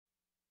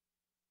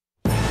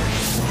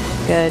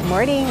Good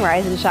morning.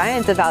 Rise and shine.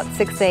 It's about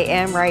 6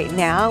 a.m. right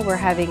now. We're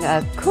having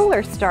a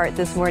cooler start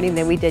this morning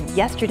than we did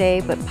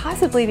yesterday, but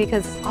possibly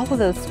because all of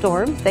those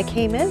storms that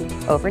came in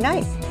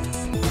overnight.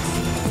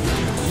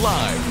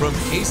 Live from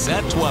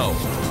KSAT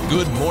 12,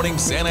 Good Morning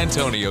San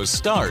Antonio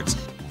starts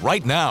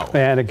right now.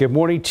 And a good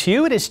morning to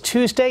you. It is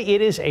Tuesday. It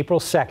is April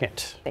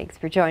 2nd. Thanks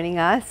for joining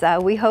us.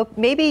 We hope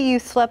maybe you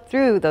slept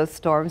through those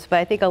storms, but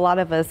I think a lot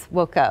of us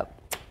woke up.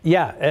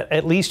 Yeah,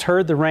 at least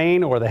heard the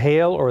rain or the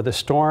hail or the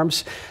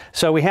storms.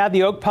 So we had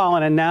the oak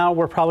pollen, and now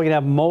we're probably going to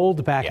have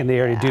mold back in the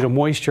area due to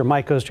moisture.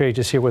 Mike Ostrage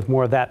is here with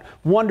more of that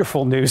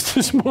wonderful news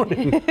this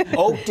morning.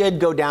 Oak did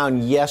go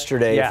down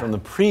yesterday from the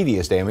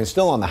previous day. I mean,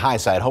 still on the high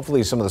side.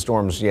 Hopefully some of the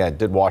storms,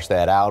 did wash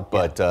that out.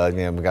 But,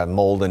 we got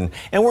mold, and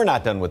we're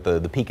not done with the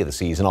peak of the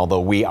season,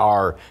 although we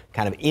are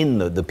kind of in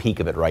the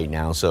peak of it right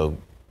now. So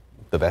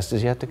the best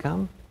is yet to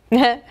come.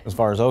 As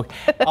far as oak.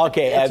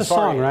 Okay, it's a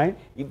song, right?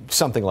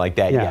 Something like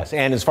that, yes.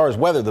 And as far as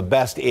weather, the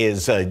best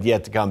is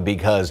yet to come,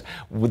 because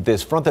with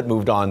this front that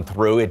moved on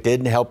through, it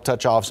did help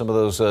touch off some of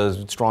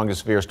those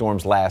strongest severe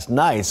storms last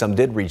night. Some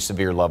did reach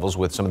severe levels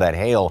with some of that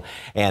hail.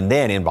 And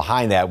then in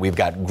behind that, we've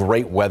got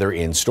great weather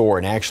in store.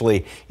 And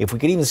actually, if we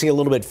could even see a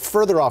little bit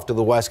further off to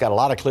the west, got a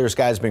lot of clear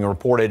skies being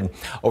reported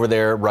over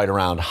there right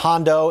around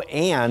Hondo,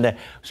 and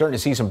starting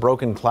to see some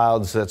broken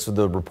clouds. That's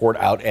the report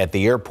out at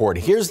the airport.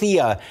 Here's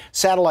the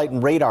satellite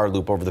and radar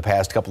loop over the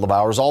past couple of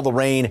hours. All the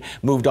rain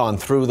moved on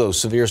through those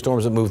severe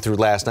storms that moved through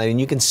last night, and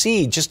you can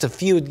see just a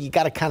few. You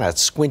got to kind of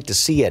squint to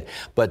see it,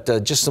 but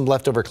just some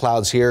leftover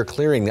clouds here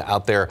clearing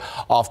out there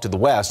off to the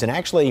west. And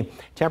actually,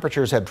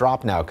 temperatures have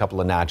dropped now a couple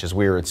of notches.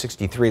 We were at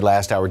 63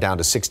 last hour, down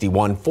to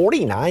 61,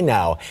 49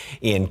 now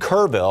in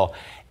Kerrville.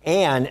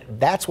 And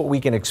that's what we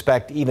can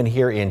expect even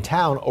here in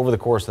town over the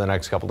course of the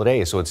next couple of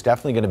days. So it's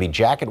definitely going to be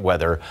jacket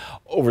weather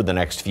over the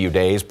next few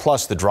days,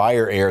 plus the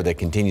drier air that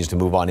continues to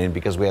move on in,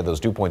 because we had those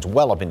dew points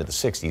well up into the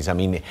 60s. I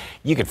mean,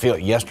 you could feel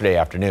it yesterday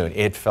afternoon.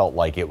 It felt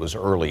like it was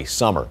early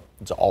summer.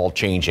 It's all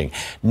changing.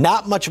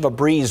 Not much of a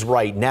breeze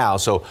right now.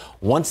 So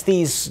once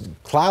these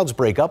clouds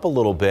break up a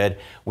little bit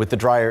with the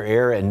drier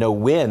air and no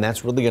wind,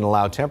 that's really going to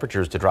allow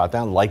temperatures to drop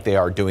down like they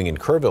are doing in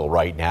Kerrville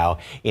right now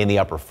in the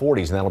upper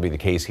 40s. And that'll be the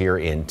case here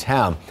in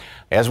town.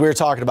 As we were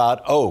talking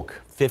about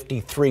Oak,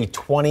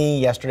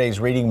 53.20. Yesterday's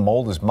reading.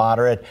 Mold is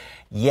moderate.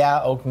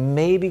 Yeah, Oak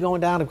may be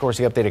going down. Of course,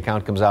 the updated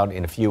count comes out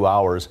in a few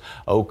hours.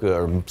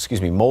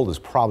 Mold is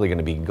probably going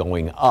to be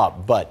going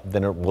up, but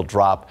then it will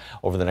drop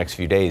over the next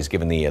few days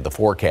given the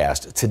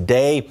forecast.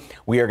 Today,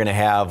 we are going to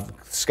have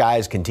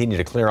skies continue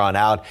to clear on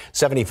out.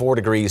 74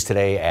 degrees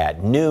today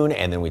at noon,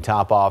 and then we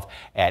top off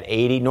at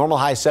 80. Normal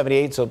high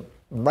 78, so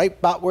right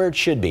about where it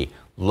should be.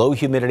 Low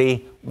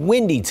humidity,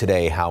 windy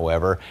today,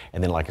 however,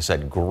 and then, like I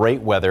said,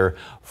 great weather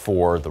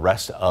for the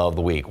rest of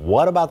the week.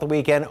 What about the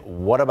weekend?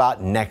 What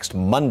about next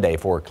Monday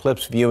for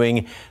eclipse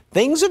viewing?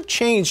 Things have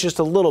changed just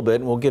a little bit,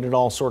 and we'll get it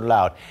all sorted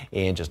out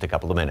in just a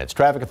couple of minutes.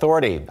 Traffic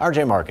Authority,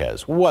 RJ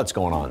Marquez, what's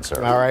going on,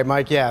 sir? All right,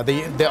 Mike,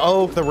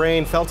 the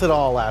rain felt it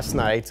all last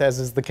night, as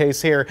is the case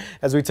here.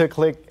 As we took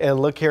a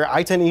look here,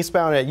 I-10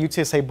 eastbound at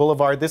UTSA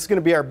Boulevard, this is going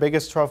to be our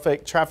biggest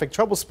traffic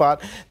trouble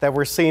spot that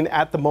we're seeing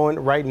at the moment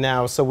right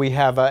now. So we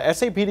have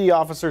SAPD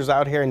officers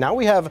out here. Now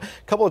we have a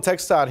couple of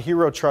TxDOT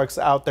Hero trucks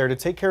out there to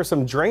take care of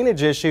some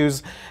drainage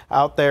issues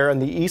out there in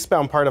the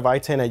eastbound part of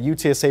I-10 at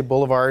UTSA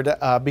Boulevard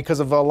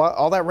because of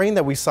all that rain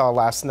that we saw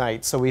last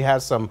night. So we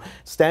had some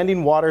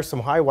standing water, some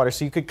high water,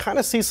 so you could kind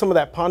of see some of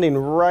that ponding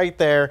right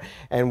there.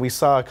 And we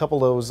saw a couple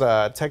of those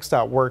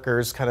TxDOT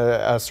workers kind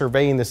of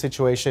surveying the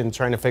situation,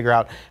 trying to figure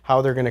out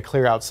how they're going to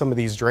clear out some of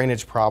these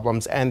drainage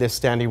problems and this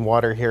standing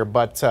water here.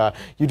 But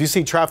you do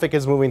see traffic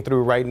is moving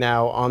through right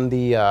now on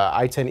the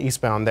I-10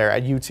 eastbound there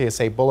at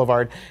UTSA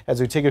Boulevard.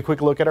 As we take a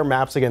quick look at our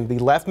maps again, the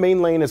left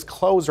main lane is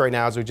closed right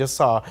now, as we just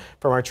saw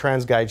from our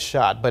TransGuide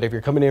shot. But if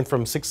you're coming in from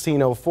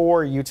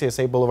 1604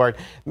 UTSA Boulevard,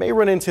 may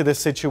run into this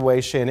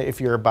situation if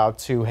you're about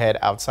to head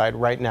outside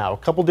right now. A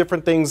couple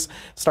different things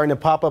starting to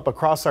pop up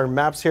across our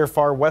maps here.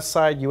 Far west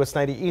side, US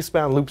 90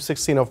 eastbound, Loop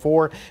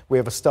 1604. We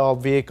have a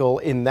stalled vehicle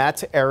in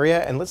that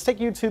area. And let's take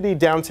you to the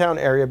downtown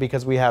area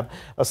because we have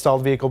a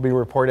stalled vehicle being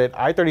reported.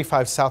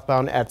 I-35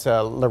 southbound at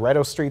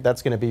Laredo Street.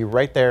 That's going to be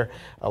right there.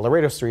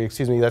 Laredo Street,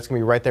 excuse me. That's going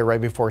to be right there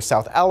right before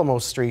South Alamo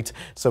Street.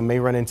 So may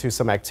run into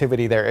some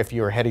activity there if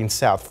you're heading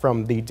south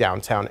from the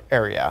downtown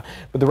area.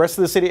 But the rest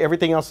of the city,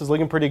 everything else is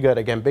looking pretty good.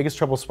 Again, biggest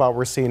trouble spot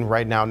we're seeing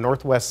right now,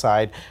 northwest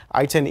side,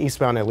 I-10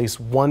 eastbound, at least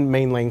one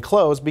main lane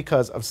closed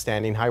because of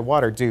standing high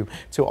water due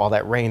to all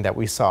that rain that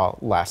we saw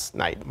last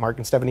night. Mark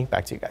and Stephanie,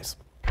 back to you guys.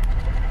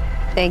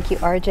 Thank you,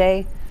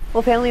 RJ.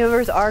 Well, family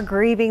members are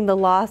grieving the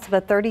loss of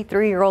a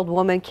 33-year-old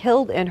woman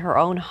killed in her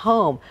own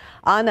home.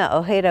 Ana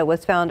Ojeda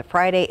was found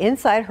Friday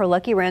inside her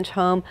Lucky Ranch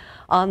home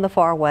on the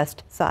far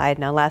west side.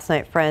 Now, last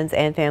night, friends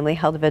and family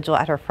held a vigil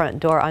at her front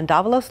door on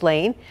Davalos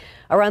Lane.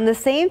 Around the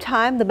same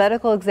time, the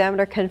medical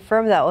examiner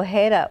confirmed that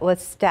Ojeda was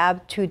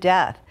stabbed to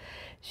death.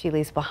 She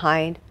leaves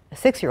behind a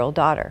 6-year-old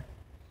daughter.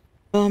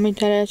 My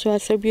daughter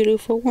was a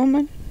beautiful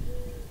woman,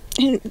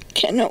 and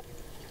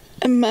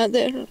a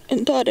mother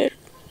and daughter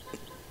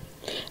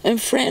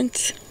and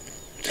friends.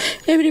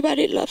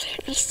 Everybody loves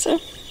her, so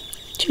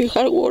she's a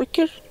hard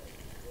worker.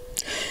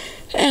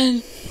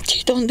 And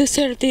she don't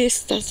deserve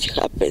this that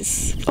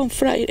happens on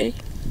Friday.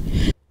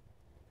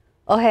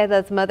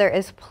 Ojeda's mother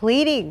is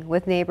pleading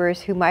with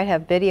neighbors who might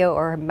have video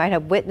or might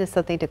have witnessed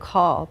something to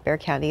call Bexar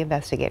County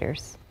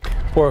investigators.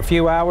 For a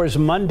few hours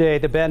Monday,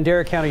 the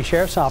Bandera County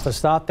Sheriff's Office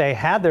thought they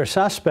had their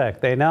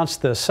suspect. They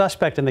announced the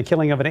suspect in the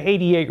killing of an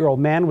 88-year-old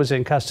man was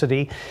in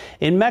custody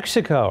in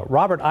Mexico.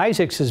 Robert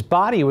Isaacs'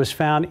 body was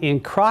found in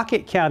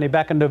Crockett County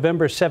back on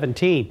November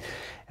 17th.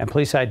 And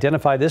police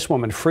identified this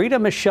woman, Frida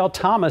Michelle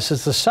Thomas,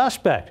 as the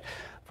suspect.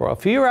 For a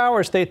few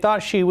hours, they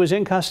thought she was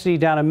in custody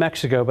down in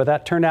Mexico, but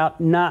that turned out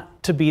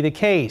not to be the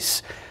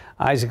case.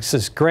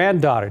 Isaacs'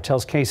 granddaughter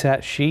tells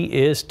KSAT she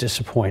is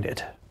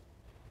disappointed.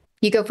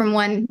 You go from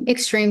one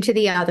extreme to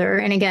the other.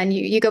 And again,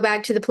 you go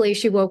back to the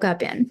place you woke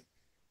up in.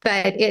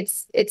 But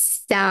it's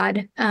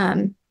sad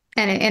and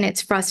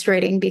it's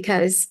frustrating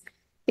because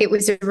it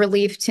was a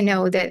relief to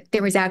know that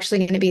there was actually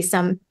going to be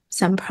some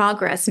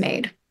progress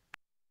made.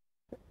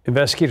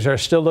 Investigators are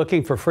still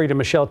looking for Frida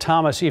Michelle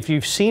Thomas. If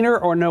you've seen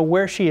her or know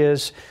where she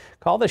is,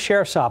 call the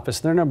Sheriff's Office.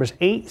 Their number is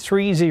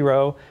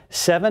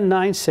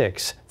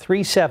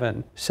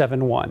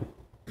 830-796-3771.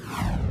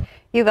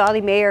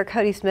 Uvalde Mayor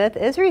Cody Smith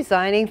is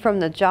resigning from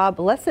the job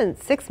less than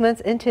 6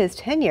 months into his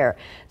tenure.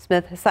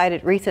 Smith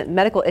cited recent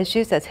medical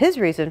issues as his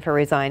reason for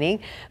resigning.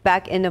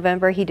 Back in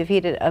November, he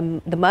defeated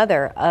the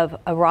mother of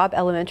a Robb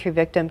Elementary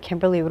victim,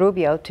 Kimberly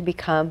Rubio, to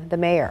become the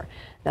mayor.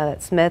 Now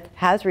that Smith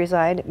has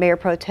resigned, Mayor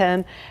Pro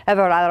Tem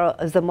Everardo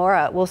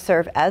Zamora will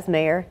serve as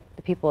mayor.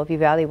 The people of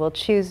Uvalde will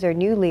choose their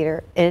new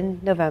leader in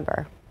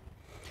November.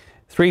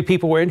 3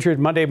 people were injured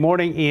Monday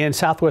morning in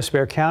southwest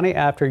Bexar County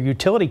after a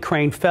utility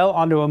crane fell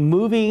onto a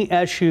moving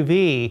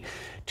SUV.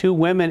 2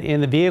 women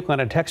in the vehicle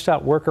and a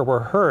TxDOT worker were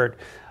hurt.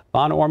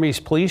 Von Ormy's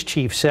police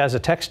chief says a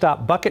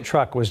TxDOT bucket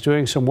truck was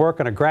doing some work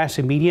on a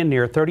grassy median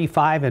near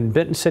 35 and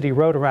Benton City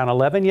Road around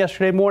 11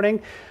 yesterday morning.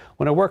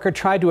 When a worker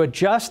tried to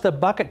adjust the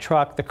bucket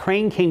truck, the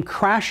crane came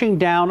crashing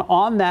down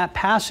on that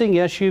passing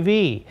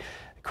SUV.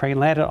 The crane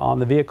landed on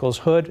the vehicle's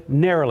hood,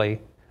 narrowly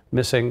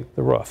missing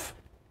the roof.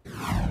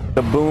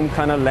 The boom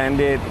kind of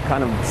landed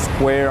kind of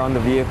square on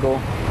the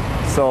vehicle.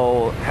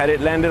 So had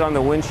it landed on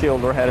the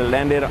windshield or had it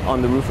landed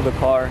on the roof of the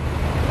car,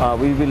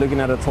 we'd be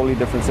looking at a totally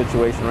different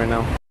situation right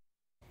now.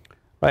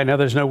 Right now,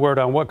 there's no word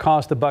on what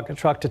caused the bucket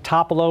truck to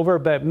topple over,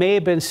 but it may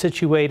have been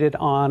situated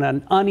on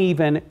an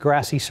uneven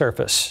grassy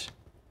surface.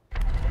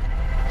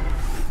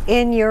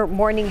 In your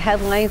morning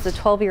headlines, a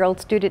 12-year-old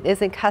student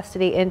is in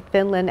custody in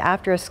Finland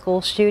after a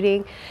school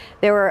shooting.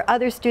 There were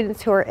other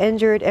students who are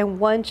injured, and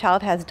one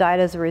child has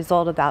died as a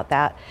result of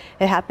that.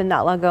 It happened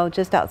not long ago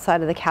just outside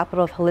of the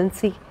capital of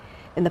Helsinki.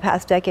 In the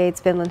past decades,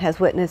 Finland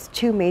has witnessed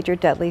 2 major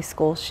deadly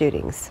school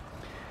shootings.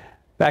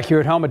 Back here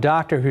at home, a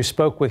doctor who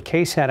spoke with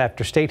KSAT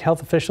after state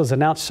health officials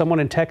announced someone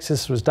in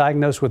Texas was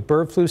diagnosed with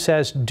bird flu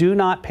says do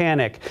not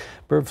panic.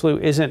 Bird flu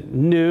isn't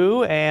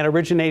new and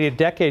originated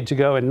decades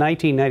ago in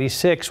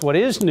 1996. What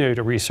is new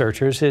to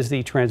researchers is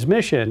the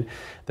transmission.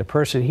 The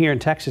person here in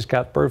Texas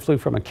got bird flu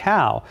from a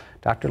cow.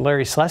 Dr.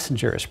 Larry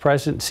Schlesinger is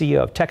president and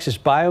CEO of Texas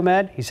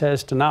Biomed. He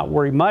says to not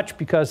worry much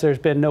because there's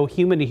been no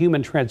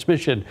human-to-human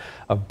transmission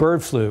of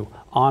bird flu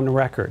on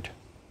record.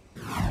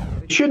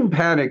 You shouldn't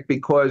panic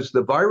because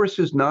the virus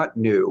is not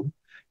new.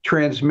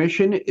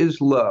 Transmission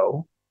is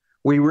low.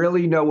 We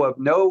really know of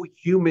no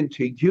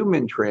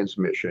human-to-human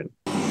transmission.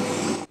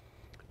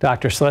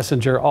 Dr.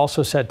 Schlesinger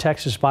also said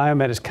Texas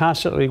Biomed is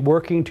constantly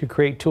working to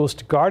create tools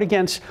to guard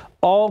against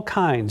all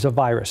kinds of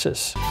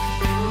viruses.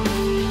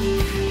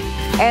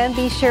 And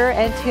be sure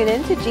and tune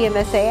in to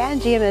GMSA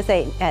and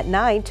GMSA at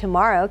 9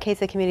 tomorrow.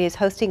 KSAT Community is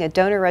hosting a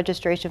donor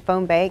registration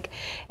phone bank.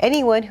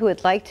 Anyone who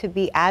would like to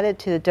be added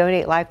to the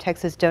Donate Live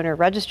Texas donor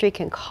registry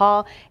can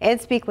call and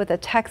speak with a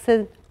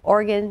Texas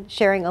Organ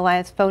Sharing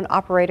Alliance phone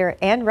operator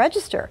and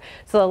register.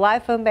 So the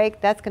live phone bank,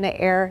 that's going to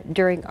air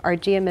during our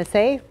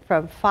GMSA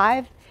from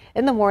 5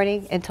 in the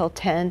morning until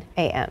 10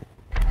 a.m.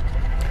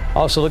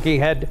 Also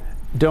looking ahead,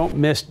 don't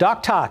miss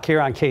Doc Talk here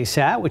on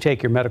KSAT. We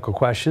take your medical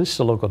questions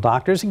to local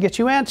doctors and get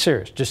you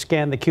answers. Just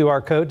scan the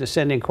QR code to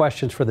send in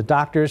questions for the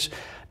doctors.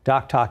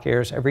 Doc Talk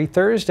airs every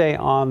Thursday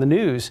on the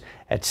news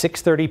at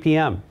 6:30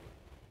 p.m.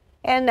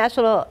 And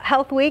National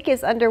Health Week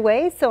is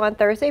underway, so on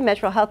Thursday,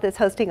 Metro Health is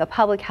hosting a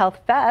public health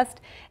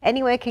fest.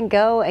 Anyone can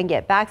go and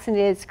get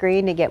vaccinated,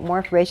 screened, and get more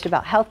information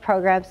about health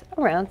programs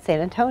around San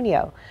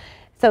Antonio.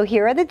 So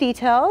here are the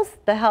details.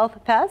 The Health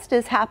Fest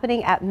is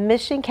happening at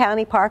Mission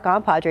County Park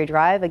on Padre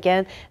Drive.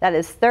 Again, that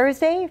is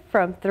Thursday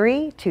from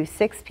 3 to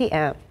 6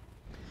 p.m.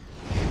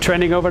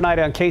 Trending overnight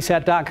on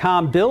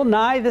KSAT.com, Bill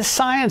Nye the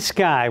Science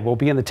Guy will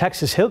be in the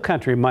Texas Hill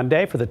Country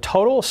Monday for the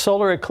total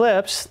solar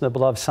eclipse. The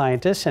beloved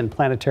scientists and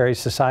Planetary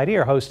Society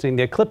are hosting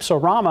the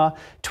Eclipsorama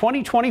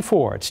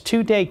 2024. It's a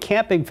 2-day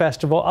camping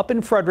festival up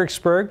in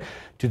Fredericksburg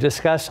to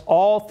discuss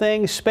all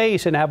things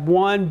space and have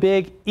one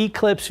big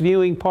eclipse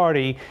viewing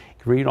party.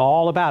 You can read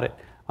all about it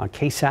on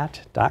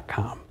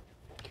KSAT.com.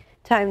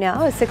 Time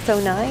now is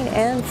 6:09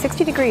 and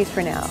 60 degrees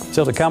for now.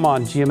 Still to come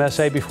on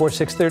GMSA before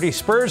 6:30.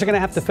 Spurs are going to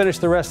have to finish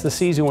the rest of the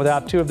season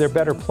without two of their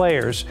better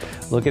players.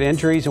 Look at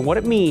injuries and what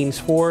it means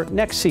for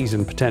next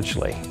season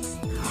potentially.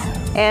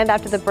 And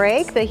after the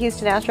break, the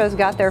Houston Astros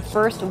got their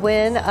first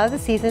win of the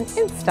season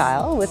in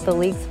style with the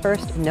league's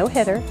first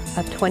no-hitter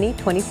of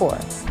 2024.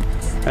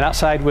 And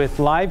outside with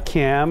live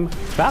cam,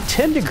 about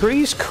 10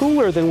 degrees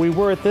cooler than we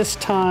were at this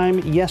time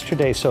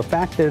yesterday. So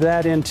factor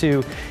that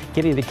into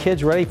getting the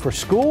kids ready for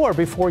school or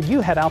before you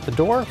head out the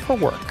door for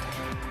work.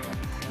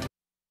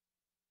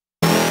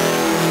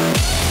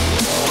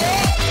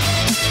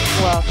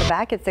 Welcome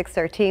back at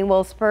 6:13.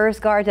 Well, Spurs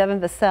guard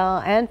Devin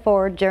Vassell and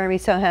forward Jeremy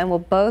Sohan will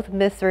both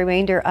miss the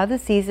remainder of the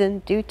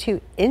season due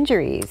to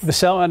injuries.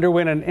 Vassell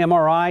underwent an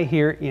MRI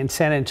here in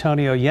San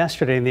Antonio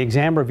yesterday, and the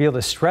exam revealed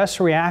a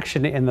stress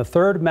reaction in the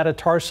third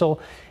metatarsal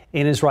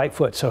in his right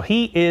foot. So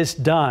he is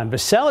done.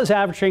 Vassell is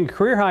averaging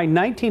career-high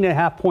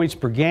 19.5 points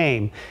per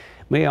game.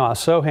 Meanwhile,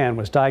 Sohan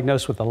was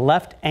diagnosed with a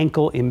left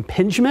ankle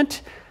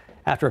impingement.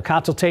 After a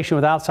consultation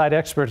with outside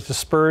experts, the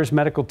Spurs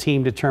medical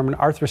team determined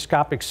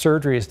arthroscopic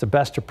surgery is the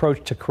best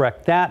approach to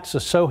correct that. So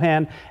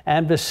Sohan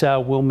and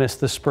Vassell will miss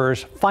the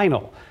Spurs'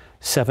 final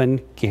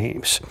 7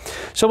 games.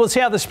 So we'll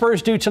see how the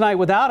Spurs do tonight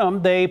without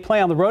him. They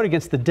play on the road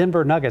against the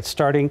Denver Nuggets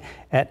starting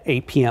at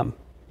 8 p.m.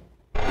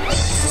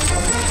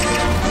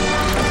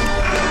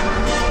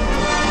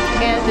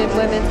 And in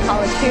women's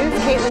college hoops,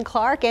 Caitlin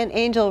Clark and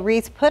Angel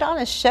Reese put on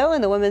a show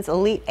in the women's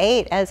Elite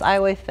Eight as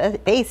Iowa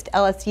faced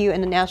LSU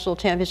in the national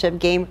championship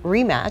game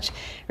rematch.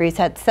 Reese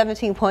had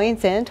 17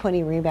 points and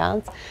 20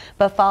 rebounds,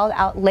 but fouled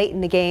out late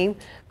in the game.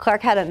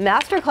 Clark had a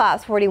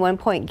masterclass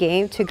 41-point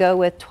game to go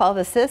with 12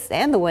 assists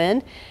and the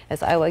win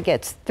as Iowa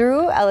gets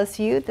through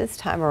LSU this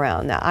time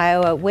around. Now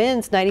Iowa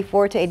wins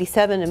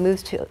 94-87 and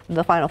moves to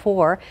the Final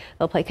Four.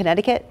 They'll play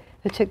Connecticut,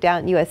 who took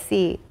down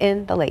USC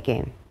in the late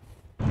game.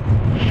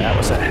 That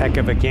was a heck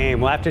of a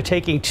game. Well, after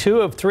taking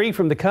 2 of 3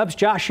 from the Cubs,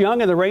 Josh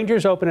Young and the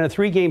Rangers opened a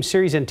 3-game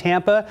series in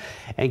Tampa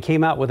and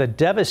came out with a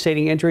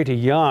devastating injury to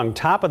Young.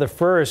 Top of the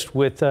first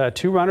with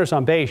 2 runners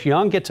on base.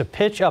 Young gets a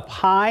pitch up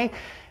high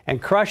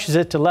and crushes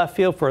it to left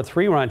field for a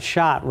 3-run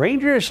shot.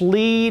 Rangers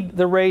lead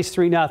the Rays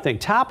 3-0.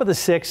 Top of the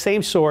 6th,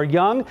 same score.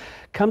 Young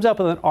comes up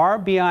with an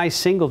RBI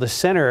single to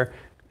center,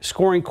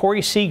 scoring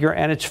Corey Seager,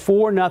 and it's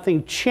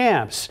 4-0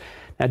 champs.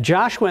 Now,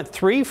 Josh went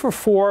 3 for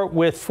 4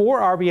 with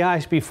 4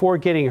 RBIs before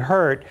getting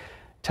hurt.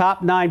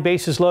 Top 9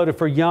 bases loaded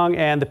for Young,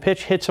 and the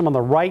pitch hits him on the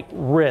right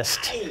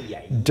wrist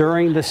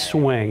during the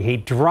swing. He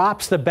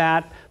drops the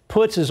bat,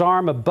 puts his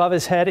arm above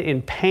his head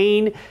in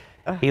pain.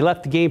 He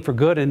left the game for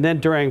good, and then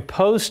during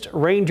post,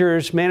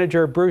 Rangers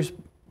manager Bruce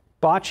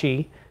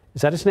Bochy,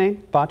 is that his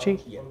name?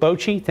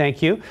 Bochy,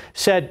 thank you,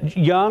 said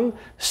Young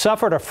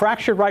suffered a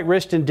fractured right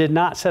wrist and did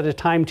not set a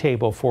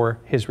timetable for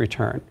his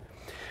return.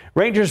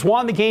 Rangers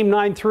won the game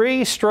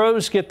 9-3.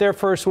 Stros get their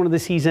first win of the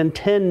season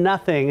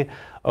 10-0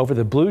 over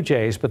the Blue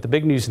Jays. But the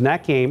big news in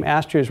that game,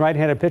 Astros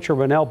right-handed pitcher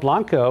Ronel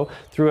Blanco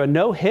threw a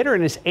no-hitter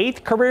in his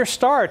 8th career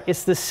start.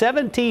 It's the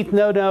 17th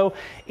no-no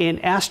in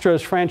Astros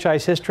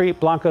franchise history.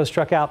 Blanco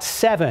struck out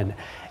 7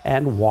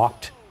 and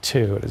walked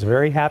 2. It was a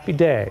very happy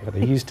day for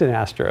the Houston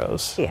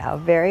Astros. Yeah,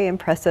 very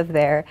impressive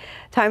there.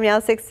 Time now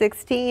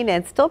 6:16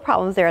 and still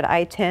problems there at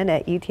I-10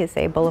 at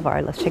UTSA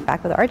Boulevard. Let's check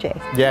back with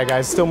RJ. Yeah,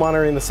 guys, still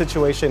monitoring the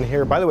situation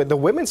here. By the way, the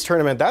women's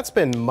tournament, that's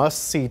been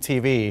must-see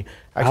TV.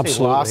 I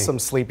actually lost some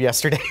sleep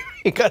yesterday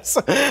because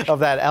of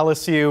that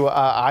LSU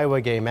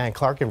Iowa game. Man,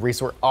 Clark and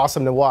Reese were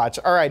awesome to watch.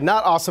 All right,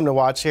 not awesome to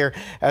watch here.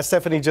 As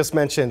Stephanie just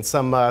mentioned,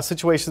 some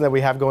situation that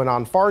we have going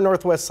on far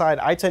northwest side,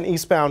 I-10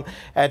 eastbound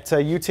at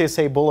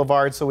UTSA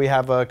Boulevard. So we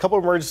have a couple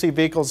of emergency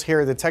vehicles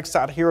here, the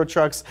KSAT Hero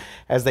trucks,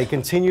 as they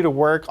continue to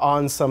work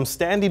on some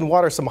standing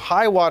water, some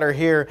high water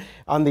here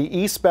on the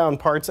eastbound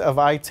parts of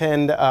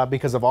I-10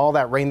 because of all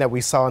that rain that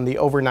we saw in the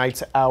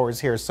overnight hours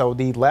here. So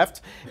the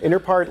left inner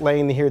part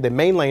lane here, the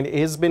main lane,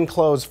 has been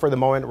closed for the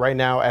moment right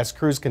now as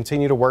crews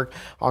continue to work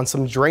on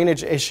some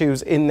drainage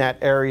issues in that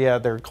area.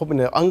 They're hoping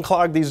to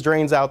unclog these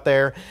drains out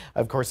there.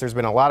 Of course, there's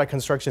been a lot of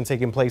construction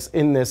taking place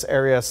in this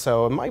area,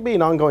 so it might be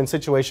an ongoing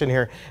situation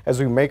here as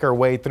we make our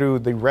way through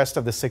the rest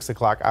of the 6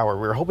 o'clock hour.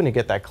 We're hoping to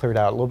get that cleared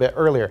out a little bit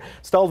earlier.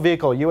 Stalled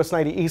vehicle, US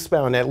 90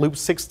 eastbound at loop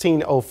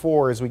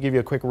 1604 as we give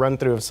you a quick run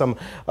through of some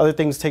other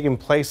things taking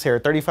place here.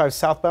 35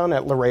 southbound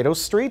at Laredo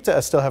Street.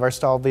 Still have our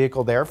stalled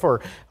vehicle there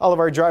for all of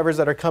our drivers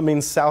that are coming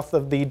south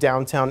of the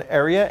downtown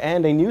area,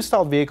 and a new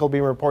stalled vehicle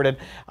being reported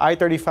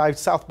I-35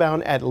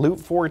 southbound at Loop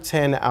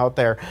 410 out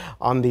there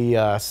on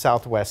the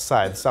southwest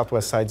side. The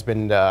southwest side's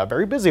been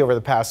very busy over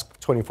the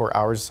past 24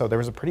 hours, so there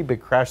was a pretty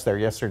big crash there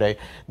yesterday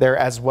there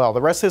as well.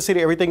 The rest of the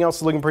city, everything else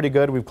is looking pretty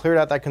good. We've cleared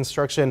out that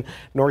construction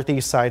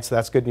northeast side, so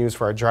that's good news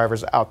for our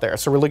drivers out there.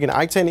 So we're looking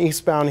I-10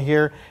 eastbound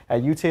here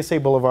at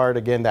UTSA Boulevard.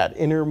 Again, that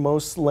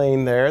innermost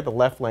lane there, the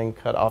left lane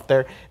cut off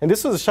there. And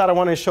this was a shot I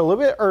wanted to show a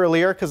little bit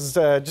earlier because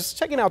just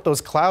checking out those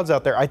clouds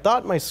out there, I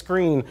thought my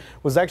screen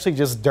was actually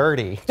just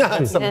dirty.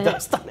 Had some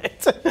dust on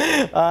it.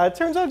 It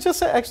turns out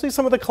just actually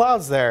some of the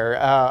clouds there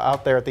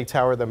out there at the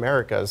Tower of the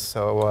Americas.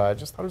 So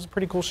just thought it was a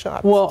pretty cool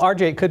shot. Well,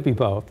 RJ, it could be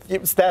both.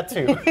 It's that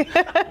too.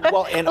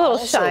 Well, and a little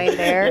also, shine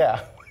there.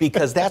 Yeah.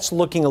 Because that's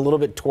looking a little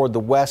bit toward the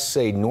west,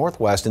 say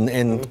northwest,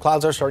 and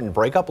clouds are starting to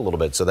break up a little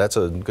bit. So that's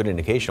a good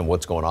indication of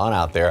what's going on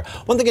out there.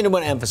 One thing I do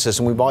want to emphasize,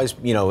 and we've always,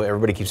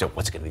 everybody keeps saying,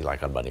 what's it going to be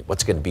like on Monday?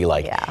 What's it going to be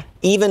like? Yeah.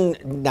 Even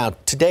now,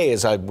 today,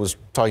 as I was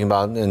talking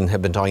about and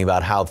have been talking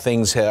about how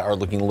things are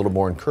looking a little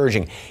more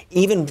encouraging,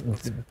 even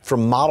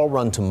from model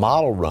run to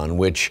model run,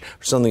 which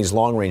some of these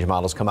long range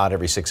models come out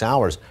every 6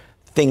 hours,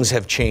 things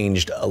have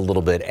changed a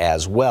little bit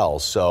as well.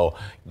 So,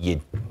 we're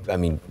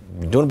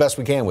doing the best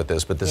we can with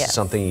this, but this is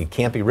something you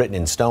can't be written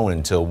in stone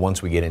until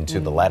once we get into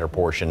the latter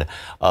portion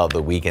of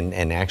the week and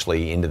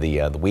actually into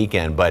the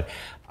weekend. But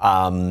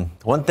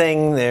one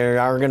thing, there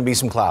are going to be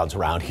some clouds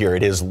around here.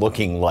 It is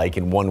looking like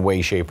in one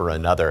way, shape, or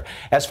another.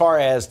 As far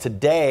as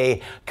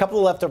today, a couple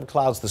of leftover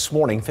clouds this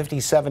morning,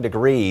 57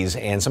 degrees,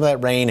 and some of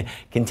that rain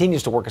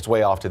continues to work its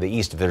way off to the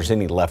east if there's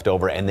any left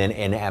over, and then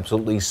an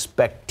absolutely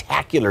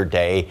spectacular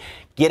day.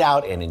 Get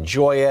out and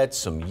enjoy it,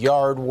 some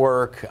yard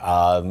work,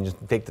 just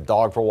take the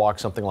dog for a walk,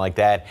 something like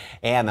that.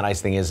 And the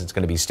nice thing is it's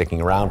going to be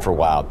sticking around for a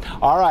while.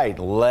 All right,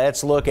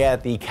 let's look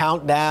at the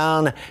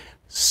countdown.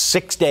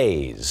 6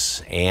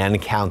 days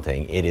and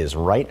counting. It is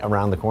right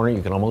around the corner.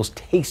 You can almost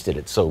taste it.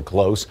 It's so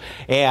close.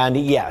 And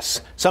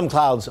yes, some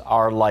clouds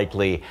are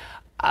likely.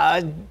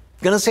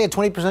 Going to say a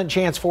 20%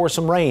 chance for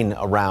some rain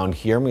around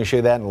here. I'm going to show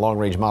you that in the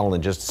long-range model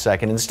in just a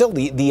second. And still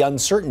the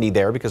uncertainty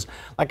there because,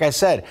 like I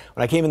said,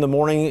 when I came in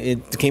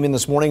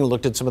this morning,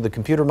 looked at some of the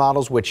computer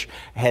models, which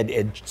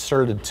had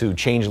started to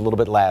change a little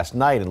bit last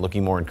night and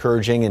looking more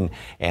encouraging,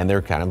 and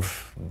they're kind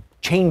of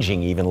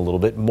changing even a little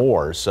bit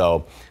more. So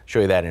I'll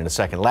show you that in a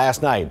second.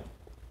 Last night,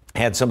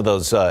 had some of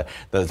those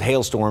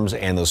hailstorms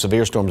and those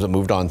severe storms that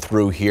moved on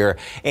through here.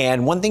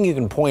 And one thing you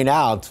can point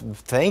out,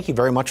 thank you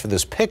very much for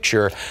this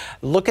picture,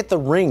 look at the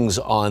rings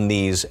on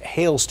these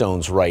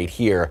hailstones right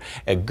here.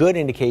 A good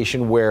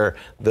indication where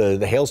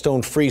the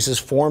hailstone freezes,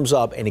 forms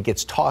up, and it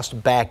gets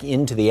tossed back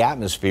into the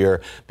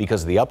atmosphere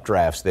because of the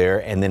updrafts there,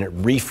 and then it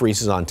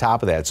refreezes on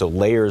top of that. So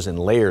layers and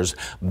layers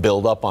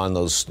build up on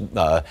those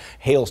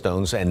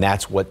hailstones, and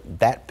that's what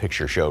that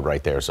picture showed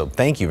right there. So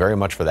thank you very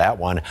much for that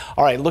one.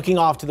 All right, looking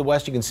off to the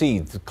west, you can see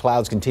the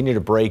clouds continue to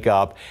break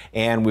up,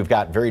 and we've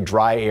got very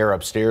dry air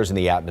upstairs in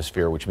the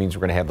atmosphere, which means we're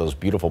going to have those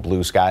beautiful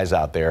blue skies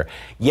out there.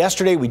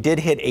 Yesterday, we did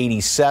hit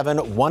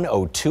 87,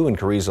 102 in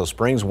Carrizo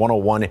Springs,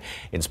 101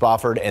 in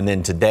Spofford, and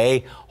then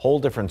today, whole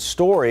different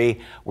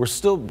story. We're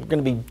still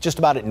going to be just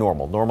about at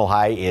normal. Normal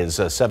high is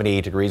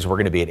 78 degrees. We're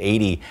going to be at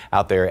 80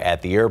 out there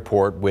at the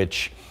airport,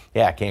 which,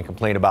 yeah, can't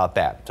complain about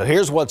that. So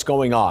here's what's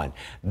going on.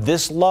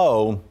 This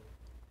low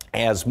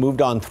has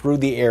moved on through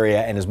the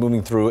area and is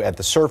moving through at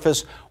the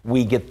surface.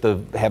 We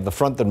have the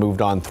front that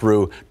moved on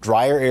through.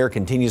 Drier air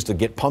continues to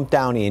get pumped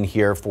down in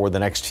here for the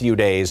next few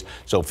days.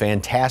 So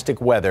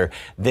fantastic weather.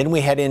 Then we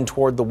head in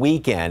toward the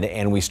weekend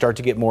and we start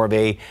to get more of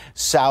a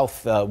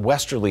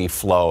southwesterly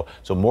flow.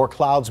 So more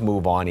clouds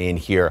move on in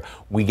here.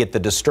 We get the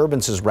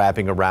disturbances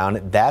wrapping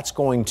around. That's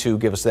going to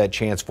give us that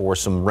chance for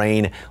some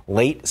rain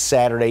late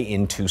Saturday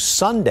into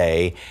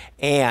Sunday.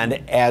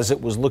 And as it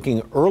was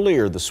looking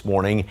earlier this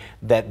morning,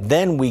 that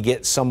then we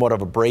get somewhat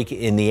of a break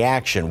in the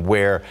action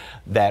where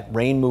that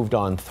rain moved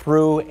on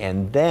through,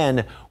 and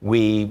then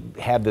we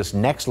have this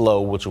next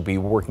low, which will be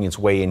working its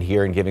way in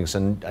here and giving us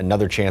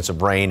another chance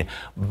of rain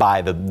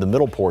by the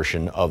middle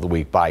portion of the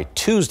week, by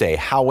Tuesday.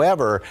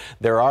 However,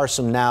 there are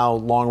some now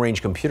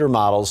long-range computer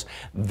models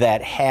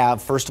that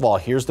have, first of all,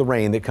 here's the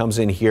rain that comes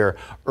in here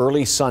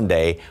early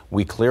Sunday.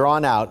 We clear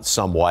on out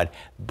somewhat,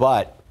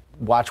 but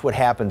watch what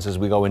happens as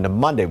we go into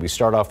Monday. We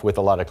start off with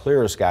a lot of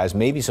clearer skies,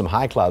 maybe some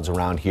high clouds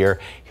around here.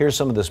 Here's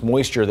some of this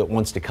moisture that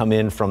wants to come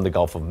in from the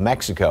Gulf of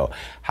Mexico.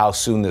 How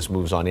soon this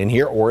moves on in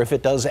here, or if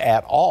it does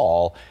at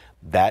all,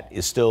 that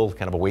is still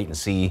kind of a wait and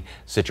see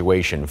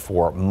situation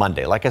for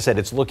Monday. Like I said,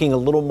 it's looking a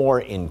little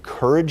more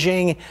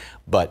encouraging,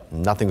 but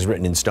nothing's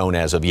written in stone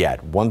as of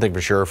yet. One thing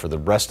for sure, for the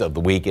rest of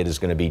the week, it is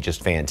going to be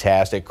just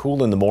fantastic.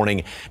 Cool in the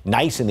morning,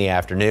 nice in the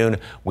afternoon.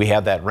 We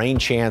have that rain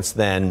chance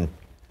then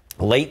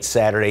late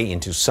Saturday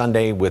into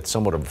Sunday with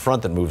somewhat of a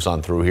front that moves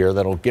on through here.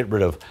 That'll get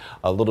rid of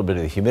a little bit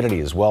of the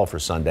humidity as well for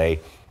Sunday.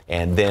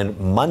 And then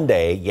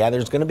Monday, yeah,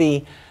 there's going to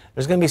be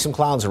some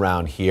clouds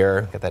around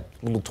here. Got that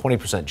little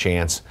 20%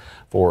 chance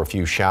for a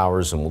few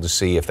showers, and we'll just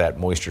see if that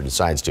moisture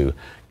decides to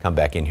come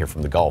back in here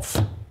from the Gulf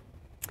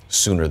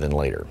sooner than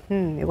later.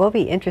 It will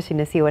be interesting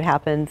to see what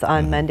happens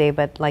on Monday,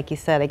 but like you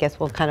said, I guess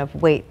we'll kind of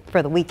wait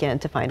for the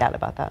weekend to find out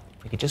about that.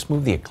 We could just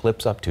move the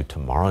eclipse up to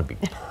tomorrow. It'd be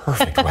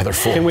perfect weather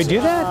for us. Can we do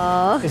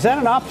that? Is that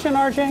an option,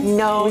 RJ?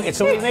 No.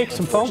 So we make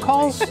some phone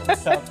calls?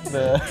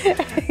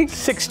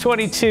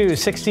 622,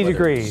 60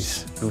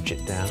 degrees. Scooch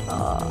it down.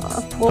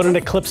 Put an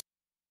eclipse.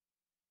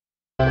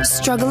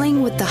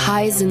 Struggling with the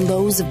highs and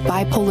lows of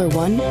bipolar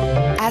 1?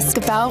 Ask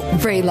about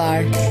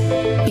Vraylar.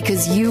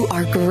 Because you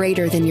are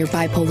greater than your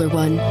bipolar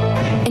 1.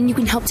 And you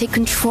can help take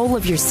control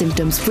of your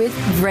symptoms with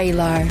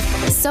Vraylar.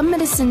 Some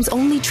medicines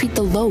only treat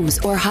the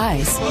lows or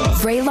highs.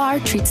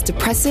 Vraylar treats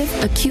depressive,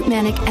 acute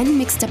manic, and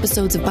mixed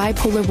episodes of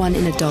bipolar 1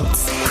 in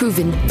adults.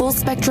 Proven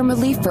full-spectrum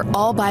relief for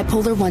all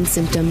bipolar 1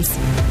 symptoms.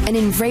 And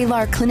in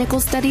Vraylar clinical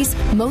studies,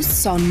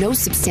 most saw no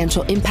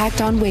substantial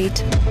impact on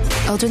weight.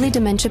 Elderly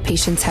dementia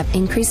patients have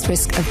increased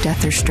risk of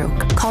death or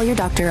stroke. Call your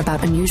doctor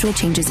about unusual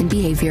changes in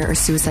behavior or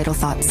suicidal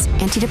thoughts.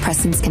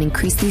 Antidepressants can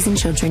increase these in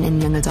children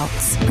and young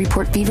adults.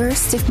 Report fever,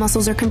 stiff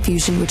muscles, or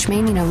confusion, which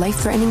may mean a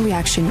life-threatening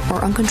reaction,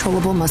 or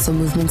uncontrollable muscle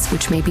movements,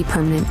 which may be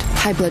permanent.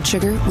 High blood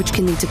sugar, which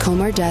can lead to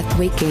coma or death,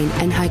 weight gain,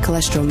 and high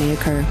cholesterol may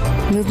occur.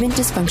 Movement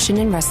dysfunction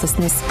and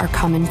restlessness are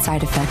common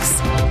side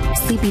effects.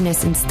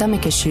 Sleepiness and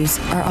stomach issues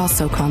are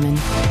also common.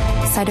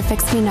 Side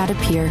effects may not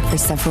appear for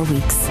several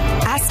weeks.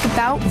 Ask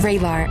about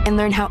Vraylar and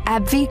learn how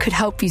AbbVie could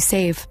help you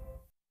save.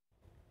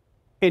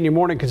 In your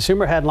morning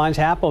consumer headlines,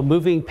 Apple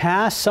moving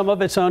past some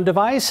of its own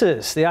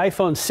devices. The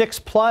iPhone 6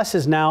 Plus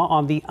is now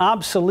on the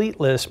obsolete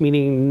list,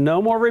 meaning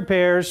no more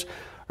repairs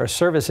or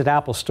service at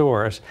Apple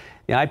stores.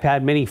 The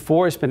iPad Mini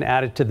 4 has been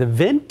added to the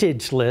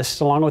vintage list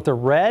along with the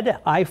red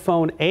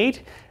iPhone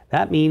 8.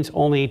 That means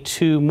only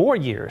 2 more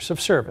years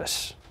of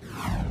service.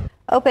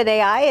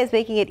 OpenAI is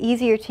making it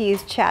easier to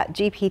use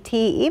ChatGPT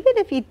even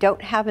if you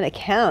don't have an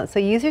account. So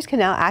users can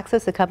now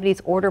access the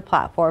company's order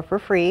platform for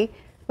free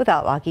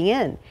without logging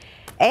in.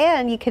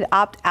 And you can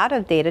opt out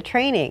of data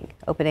training.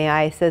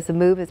 OpenAI says the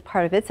move is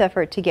part of its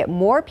effort to get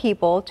more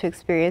people to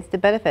experience the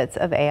benefits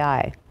of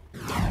AI.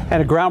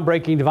 And a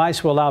groundbreaking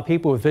device will allow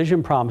people with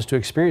vision problems to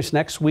experience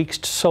next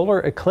week's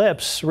solar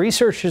eclipse.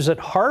 Researchers at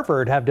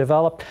Harvard have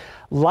developed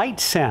light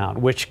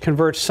sound, which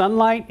converts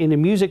sunlight into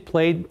music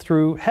played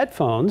through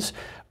headphones.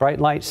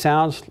 Bright light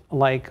sounds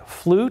like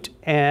flute,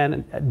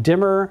 and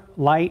dimmer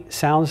light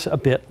sounds a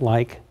bit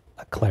like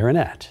a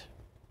clarinet.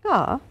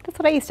 Aw, that's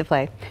what I used to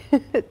play.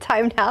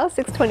 Time now,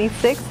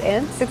 6:26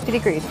 and 60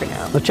 degrees for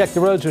now. Let's check the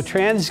roads with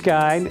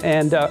TransGuide.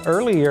 And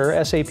earlier,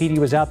 SAPD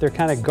was out there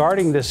kind of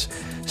guarding this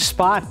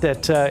spot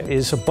that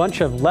is a bunch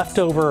of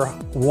leftover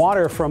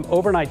water from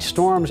overnight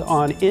storms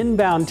on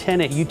inbound 10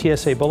 at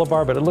UTSA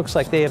Boulevard. But it looks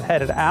like they have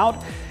headed out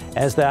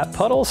as that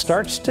puddle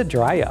starts to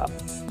dry up.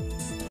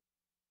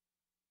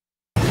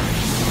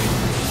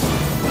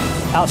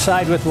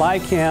 Outside with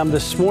LiveCam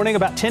this morning,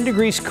 about 10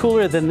 degrees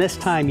cooler than this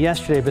time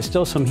yesterday, but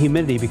still some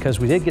humidity because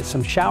we did get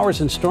some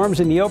showers and storms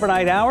in the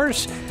overnight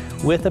hours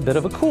with a bit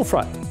of a cool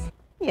front.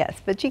 Yes,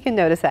 but you can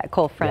notice that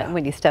cold front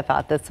when you step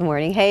out this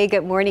morning. Hey,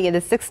 good morning. It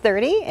is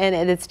 6:30 and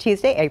it is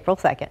Tuesday, April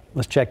 2nd.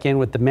 Let's check in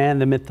with the man,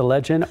 the myth, the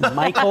legend,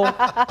 Michael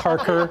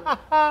Parker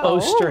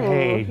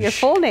Osterhage. Your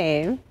full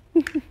name.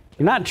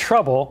 You're not in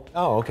trouble.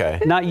 Oh,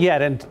 okay. Not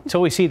yet, until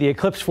we see the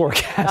eclipse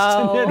forecast,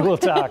 and then we'll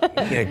talk.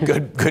 Yeah,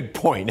 good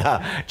point.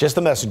 Just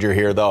the messenger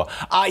here, though.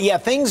 Yeah,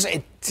 things.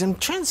 I'm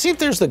trying to see if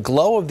there's the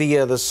glow of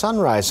the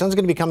sunrise. Sun's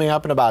going to be coming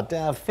up in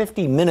about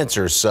 50 minutes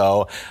or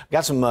so.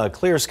 Got some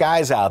clear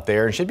skies out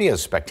there. It should be a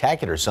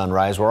spectacular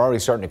sunrise. We're already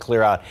starting to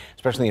clear out,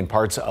 especially in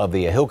parts of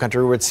the hill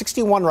country. We're at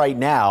 61 right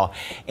now,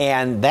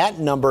 and that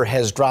number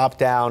has dropped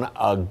down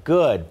a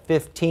good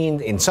 15,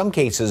 in some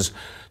cases,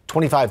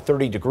 25,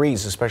 30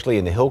 degrees, especially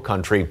in the hill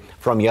country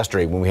from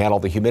yesterday when we had all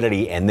the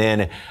humidity, and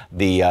then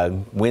the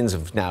winds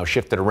have now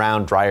shifted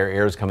around. Drier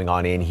air is coming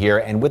on in here,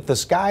 and with the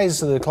skies,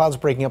 the clouds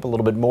breaking up a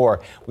little bit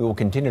more, we will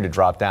continue to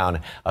drop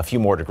down a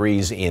few more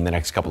degrees in the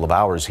next couple of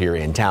hours here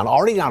in town.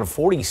 Already down to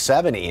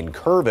 47 in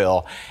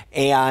Kerrville,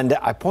 and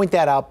I point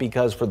that out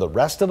because for the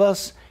rest of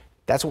us,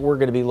 that's what we're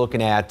going to be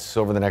looking at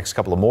over the next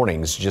couple of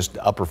mornings, just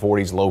upper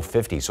 40s, low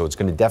 50s. So it's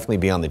going to definitely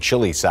be on the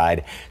chilly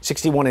side.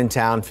 61 in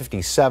town,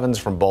 57s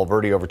from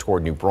Bulverde over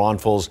toward New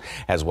Braunfels,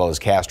 as well as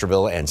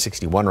Castroville, and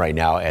 61 right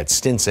now at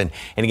Stinson.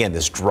 And again,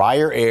 this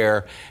drier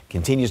air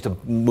continues to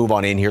move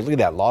on in here. Look at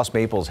that. Lost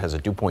Maples has a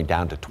dew point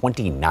down to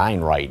 29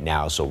 right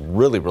now. So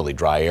really, really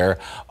dry air.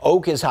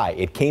 Oak is high.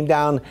 It came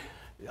down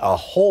a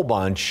whole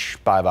bunch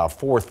by about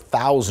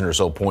 4,000 or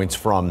so points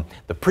from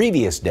the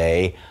previous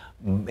day.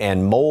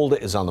 And Mold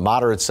is on the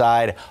moderate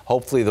side.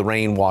 Hopefully the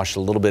rain washed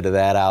a little bit of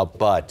that out,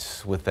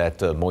 but with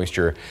that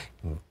moisture,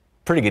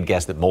 pretty good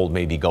guess that Mold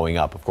may be going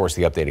up. Of course,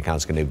 the updated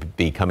count is going to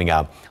be coming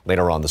out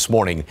later on this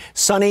morning.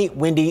 Sunny,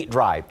 windy,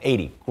 dry,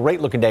 80.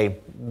 Great looking day,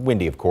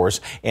 windy, of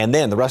course. And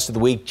then the rest of the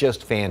week,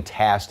 just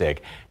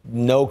fantastic.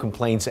 No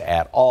complaints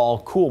at all.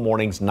 Cool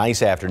mornings,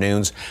 nice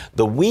afternoons.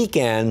 The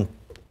weekend,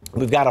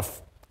 we've got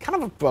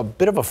kind of a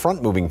bit of a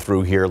front moving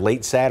through here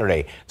late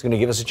Saturday. It's going to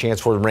give us a chance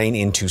for rain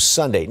into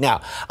Sunday.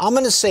 Now, I'm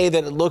going to say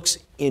that it looks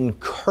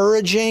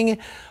encouraging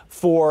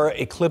for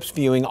eclipse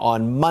viewing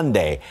on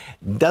Monday.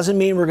 Doesn't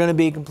mean we're going to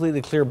be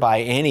completely clear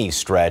by any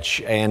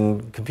stretch.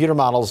 And computer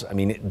models, I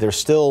mean, they're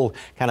still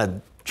kind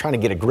of trying to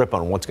get a grip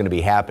on what's going to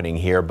be happening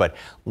here, but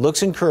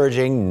looks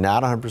encouraging,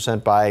 not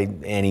 100% by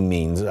any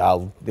means.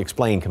 I'll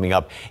explain coming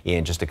up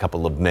in just a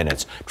couple of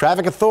minutes.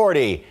 Traffic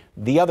Authority,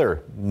 the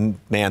other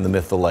man, the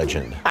myth, the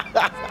legend.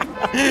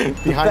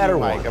 Behind you,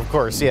 Mike, of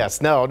course.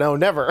 Yes. No,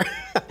 never.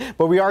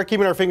 But we are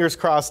keeping our fingers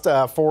crossed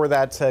for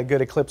that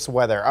good eclipse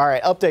weather. All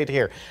right, update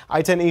here.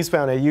 I-10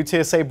 eastbound at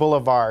UTSA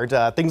Boulevard.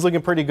 Things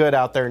looking pretty good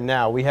out there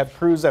now. We have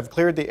crews that have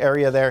cleared the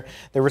area there.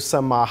 There was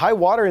some high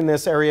water in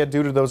this area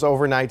due to those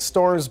overnight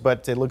storms,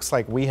 but it looks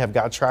like we have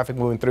got traffic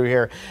moving through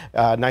here.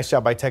 Nice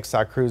job by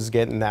TxDOT crews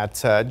getting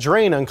that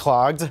drain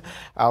unclogged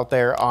out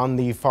there on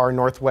the far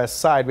northwest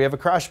side. We have a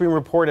crash being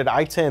reported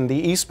I-10, the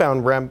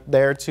eastbound ramp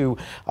there to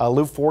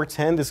Loop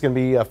 410. This is going to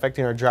be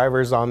affecting our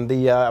drivers on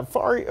the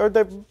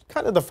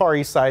the far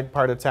east side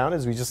part of town,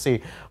 as we just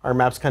see our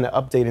maps kind of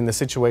updating the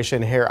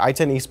situation here.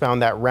 I-10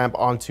 eastbound, that ramp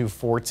onto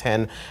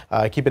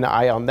 410. Keep an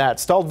eye on that.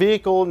 Stalled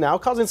vehicle now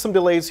causing some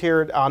delays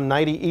here on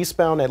 90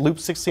 eastbound at Loop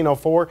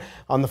 1604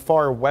 on the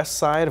far west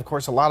side. Of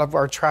course, a lot of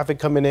our traffic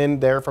coming in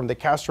there from the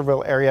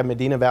Castroville area,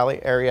 Medina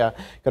Valley area.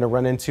 Going to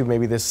run into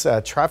maybe this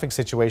traffic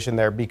situation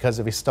there because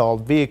of a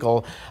stalled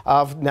vehicle.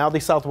 Now the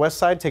southwest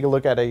side, take a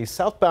look at a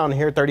southbound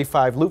here,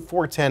 35 Loop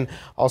 410,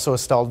 also a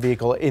stalled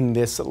vehicle in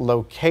this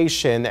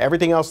location.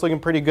 Everything else looking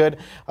pretty good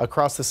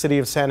across the city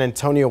of San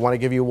Antonio. Want to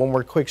give you one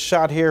more quick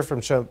shot here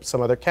from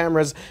some other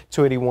cameras.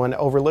 281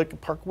 Overlook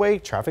Parkway,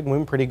 traffic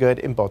moving pretty good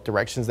in both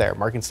directions there.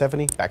 Mark and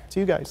Stephanie, back to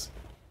you guys.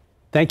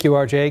 Thank you,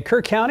 RJ.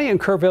 Kerr County and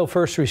Kerrville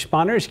first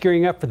responders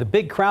gearing up for the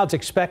big crowds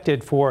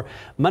expected for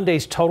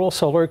Monday's total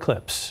solar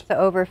eclipse. So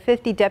over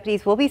 50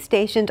 deputies will be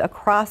stationed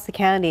across the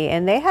county,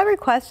 and they have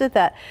requested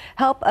the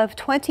help of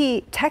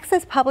 20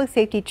 Texas Public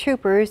Safety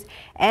troopers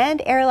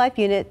and Air Life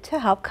unit to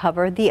help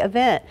cover the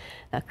event.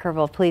 Now,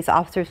 Kerrville police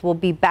officers will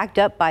be backed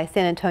up by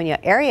San Antonio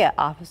area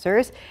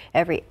officers.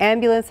 Every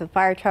ambulance and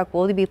fire truck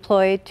will be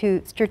deployed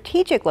to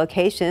strategic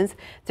locations.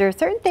 There are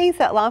certain things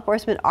that law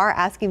enforcement are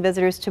asking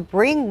visitors to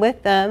bring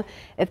with them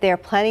if they are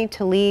planning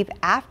to leave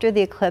after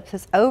the eclipse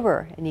is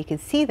over. And you can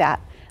see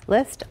that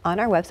list on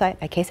our website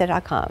at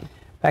KSAT.com.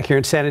 Back here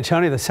in San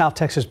Antonio, the South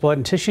Texas Blood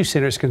and Tissue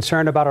Center is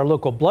concerned about our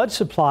local blood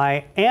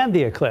supply and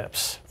the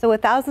eclipse. So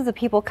with thousands of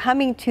people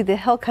coming to the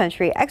Hill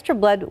Country, extra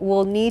blood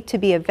will need to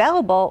be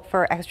available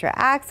for extra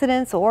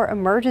accidents or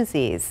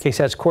emergencies.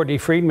 KSAT's Courtney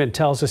Friedman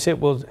tells us it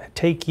will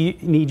take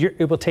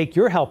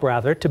your help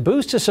to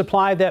boost a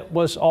supply that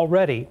was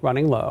already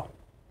running low.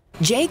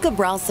 Jay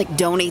Gabralsic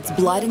donates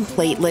blood and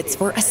platelets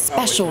for a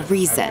special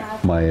reason.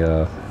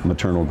 My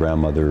maternal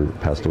grandmother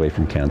passed away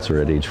from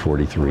cancer at age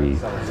 43,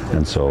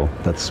 and so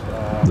that's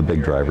the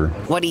big driver.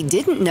 What he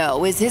didn't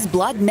know is his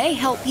blood may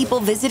help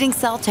people visiting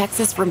South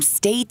Texas from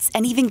states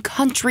and even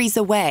countries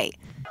away.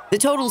 The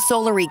total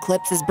solar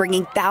eclipse is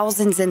bringing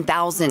thousands and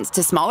thousands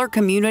to smaller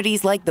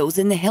communities like those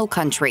in the Hill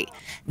Country.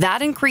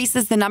 That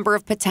increases the number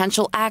of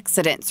potential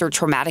accidents or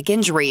traumatic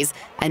injuries,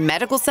 and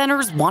medical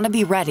centers want to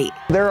be ready.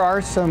 There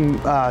are some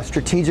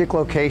strategic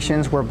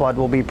locations where blood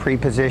will be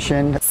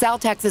pre-positioned. South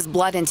Texas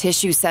Blood and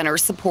Tissue Center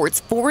supports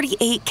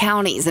 48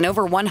 counties and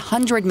over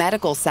 100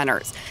 medical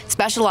centers.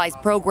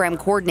 Specialized program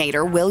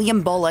coordinator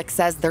William Bullock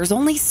says there's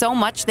only so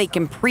much they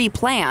can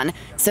pre-plan,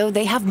 so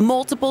they have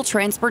multiple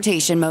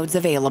transportation modes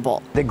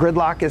available. The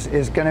gridlock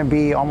is going to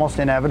be almost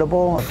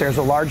inevitable. If there's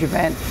a large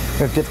event, we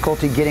have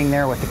difficulty getting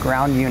there with the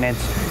ground units.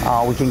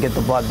 We can get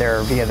the blood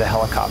there via the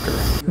helicopter.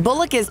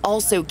 Bullock is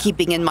also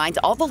keeping in mind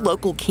all the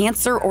local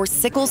cancer or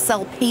sickle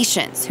cell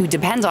patients who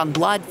depend on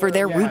blood for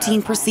their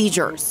routine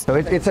procedures. So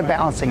it's a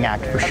balancing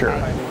act for sure.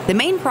 The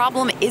main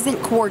problem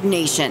isn't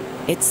coordination,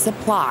 it's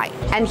supply.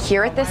 And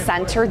here at the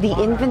center, the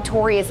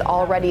inventory is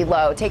already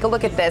low. Take a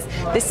look at this.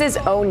 This is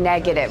O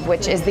negative,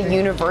 which is the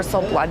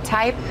universal blood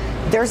type.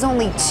 There's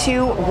only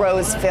 2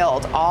 rows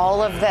filled.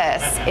 All of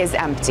this is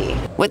empty.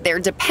 What they're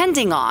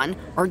depending on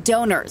are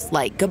donors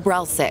like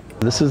Gabralsic.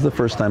 This is the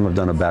first time I've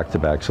done a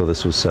back-to-back, so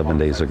this was 7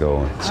 days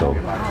ago. So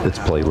it's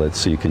platelets,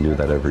 so you can do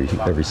that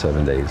every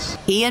 7 days.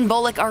 He and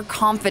Bullock are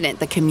confident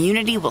the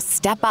community will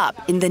step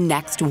up in the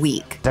next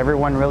week.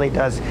 Everyone really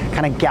does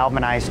kind of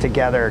galvanize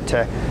together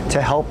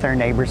to help their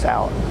neighbors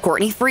out.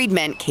 Courtney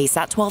Friedman,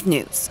 KSAT 12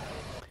 News.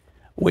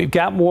 We've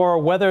got more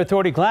Weather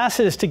Authority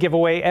glasses to give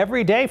away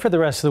every day for the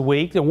rest of the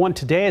week. The one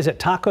today is at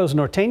Tacos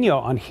Norteño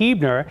on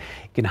Huebner.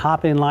 You can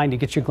hop in line to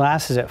get your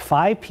glasses at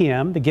 5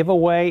 p.m. The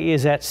giveaway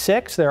is at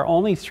 6. There are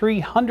only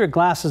 300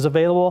 glasses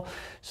available,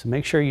 so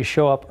make sure you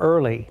show up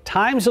early.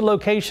 Times and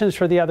locations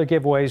for the other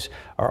giveaways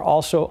are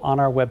also on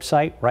our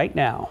website right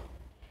now.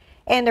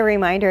 And a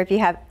reminder, if you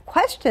have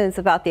questions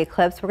about the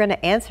eclipse, we're going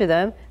to answer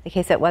them. The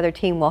KSAT Weather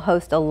Team will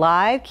host a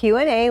live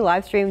Q&A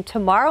live stream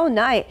tomorrow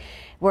night,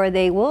 where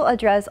they will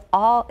address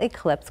all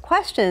eclipse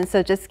questions.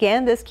 So just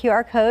scan this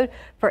QR code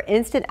for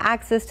instant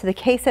access to the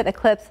KSAT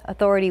Eclipse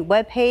Authority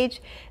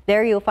webpage.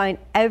 There you'll find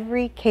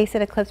every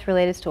KSAT Eclipse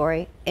related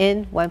story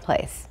in one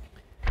place.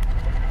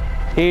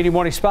 80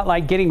 Morning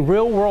Spotlight, getting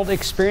real-world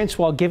experience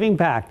while giving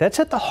back. That's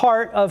at the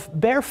heart of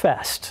Bear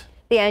Fest.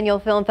 The annual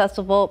film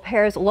festival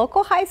pairs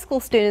local high school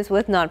students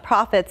with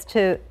nonprofits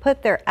to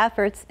put their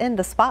efforts in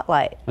the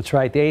spotlight. That's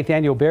right. The 8th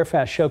annual Bear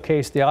Fest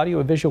showcased the audio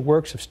and visual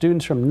works of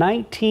students from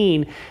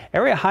 19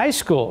 area high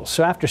schools.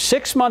 So after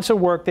 6 months of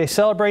work, they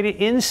celebrated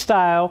in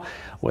style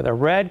with a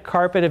red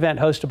carpet event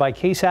hosted by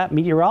KSAT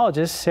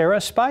meteorologist Sarah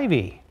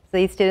Spivey. So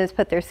these students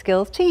put their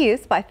skills to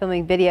use by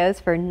filming videos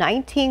for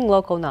 19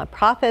 local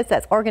nonprofits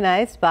that's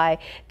organized by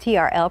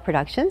TRL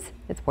Productions.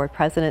 Its board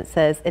president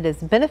says it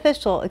is a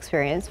beneficial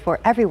experience for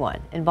everyone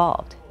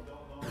involved.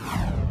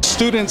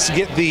 Students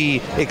get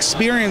the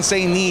experience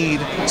they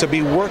need to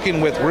be working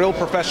with real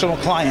professional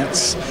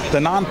clients. The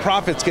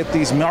nonprofits get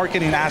these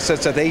marketing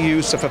assets that they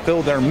use to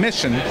fulfill their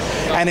mission.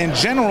 And in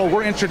general,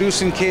 we're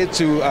introducing kids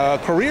to a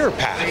career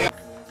path.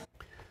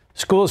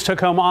 Schools took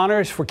home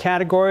honors for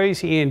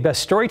categories in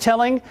best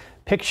storytelling,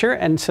 picture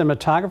and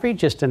cinematography,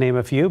 just to name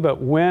a few.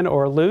 But win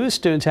or lose,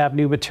 students have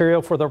new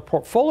material for their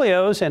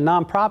portfolios, and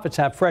nonprofits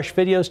have fresh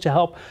videos to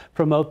help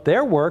promote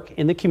their work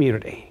in the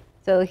community.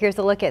 So here's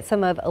a look at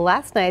some of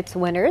last night's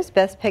winners.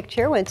 Best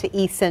Picture went to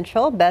East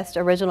Central. Best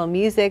Original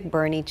Music,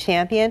 Bernie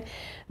Champion.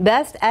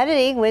 Best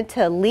Editing went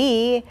to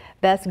Lee.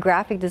 Best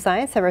Graphic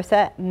Design,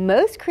 Somerset.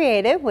 Most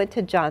Creative went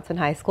to Johnson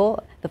High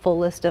School. The full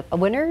list of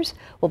winners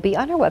will be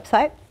on our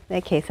website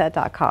at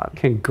KSAT.com.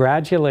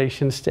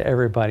 Congratulations to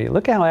everybody.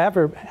 Look how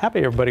happy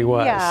everybody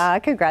was. Yeah,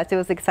 congrats. It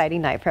was an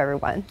exciting night for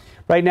everyone.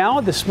 Right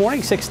now, this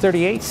morning,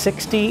 6:38,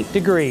 60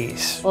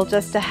 degrees. Well,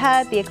 just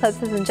ahead, the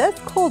eclipse isn't just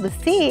cool to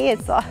see,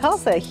 it's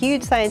also a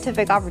huge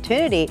scientific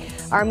opportunity.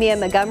 Our Mia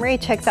Montgomery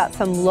checks out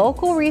some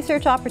local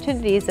research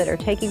opportunities that are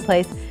taking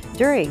place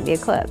during the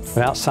eclipse.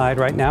 We're outside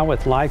right now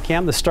with live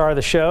cam, the star of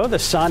the show. The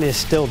sun is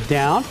still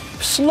down,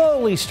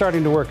 slowly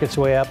starting to work its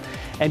way up.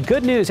 And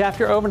good news,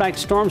 after overnight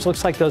storms,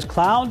 looks like those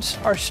clouds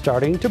are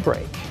starting to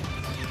break.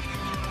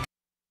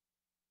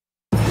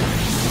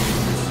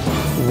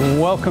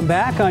 Welcome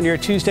back on your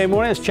Tuesday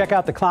morning. Let's check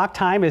out the clock.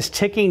 Time is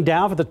ticking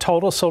down for the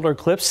total solar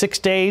eclipse. 6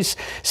 days,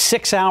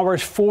 6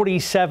 hours,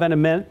 47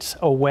 minutes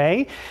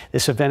away.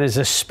 This event is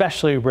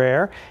especially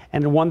rare,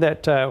 and one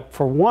that,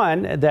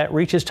 that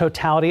reaches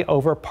totality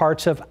over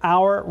parts of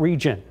our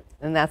region.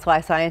 And that's why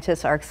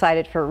scientists are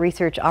excited for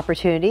research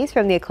opportunities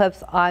from the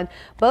eclipse on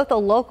both a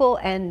local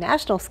and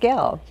national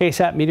scale.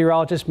 KSAT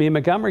meteorologist Mia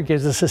Montgomery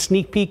gives us a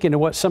sneak peek into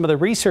what some of the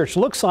research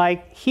looks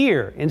like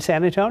here in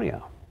San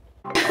Antonio.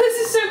 This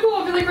is so cool.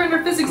 I feel like we're in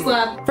our physics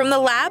lab. From the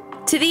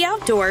lab to the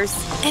outdoors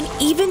and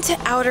even to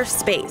outer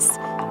space,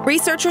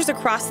 researchers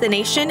across the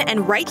nation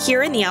and right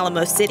here in the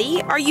Alamo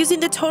City are using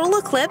the total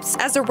eclipse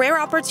as a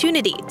rare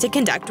opportunity to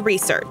conduct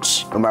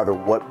research. No matter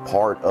what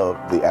part of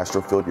the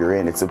astrofield you're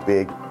in, it's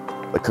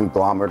a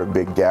conglomerate, a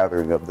big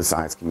gathering of the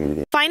science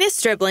community. Finest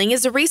Stribling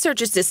is a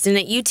research assistant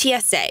at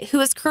UTSA who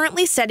is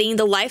currently studying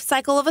the life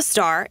cycle of a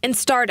star and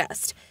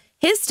stardust.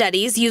 His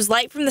studies use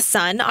light from the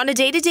sun on a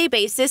day-to-day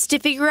basis to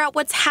figure out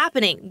what's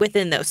happening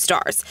within those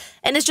stars,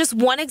 and is just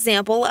one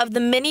example of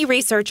the many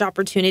research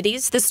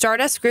opportunities the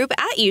Stardust Group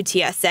at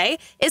UTSA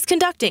is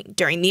conducting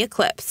during the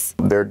eclipse.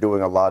 They're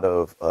doing a lot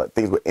of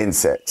things with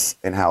insects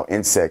and how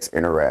insects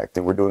interact,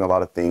 and we're doing a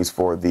lot of things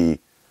for the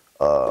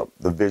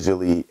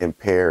visually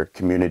impaired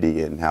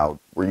community and how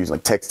we're using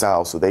like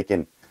textiles so they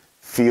can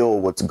feel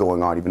what's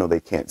going on even though they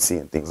can't see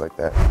and things like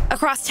that.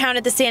 Across town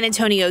at the San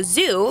Antonio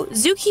Zoo,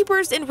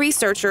 zookeepers and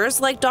researchers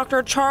like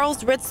Dr.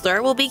 Charles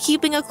Ritzler will be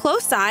keeping a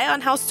close eye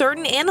on how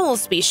certain animal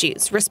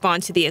species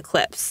respond to the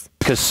eclipse.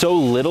 Because so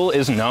little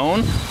is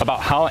known about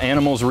how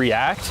animals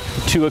react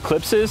to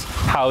eclipses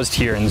housed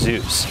here in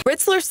zoos.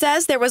 Ritzler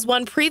says there was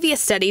one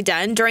previous study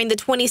done during the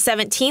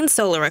 2017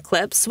 solar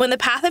eclipse when the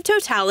path of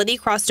totality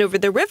crossed over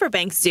the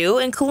Riverbank Zoo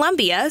in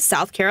Columbia,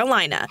 South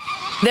Carolina.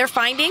 Their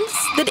findings?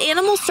 That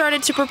animals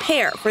started to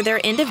prepare for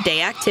their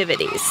end-of-day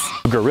activities.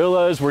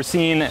 Gorillas were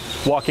seen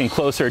walking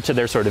closer to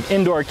their sort of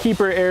indoor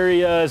keeper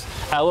areas.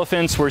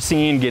 Elephants were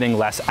seen getting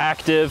less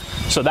active.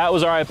 So that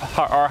was our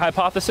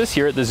hypothesis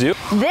here at the zoo.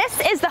 This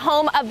is the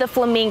home of the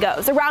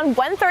flamingos. Around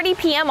 1:30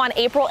 p.m. on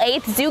April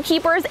 8th,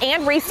 zookeepers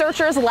and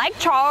researchers like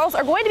Charles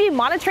are going to be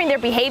monitoring their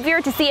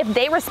behavior to see if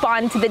they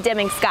respond to the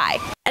dimming sky.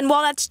 And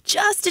while that's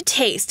just a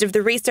taste of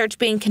the research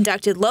being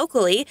conducted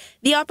locally,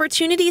 the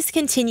opportunities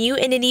continue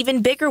in an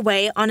even bigger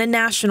way on a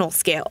national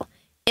scale.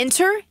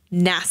 Enter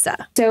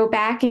NASA. So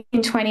back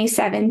in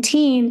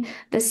 2017,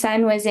 the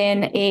sun was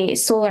in a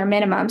solar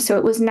minimum, so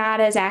it was not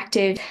as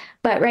active.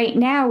 But right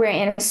now we're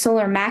in a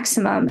solar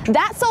maximum.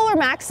 That solar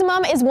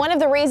maximum is one of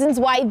the reasons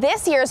why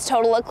this year's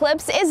total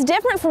eclipse is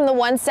different from the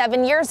one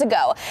 7 years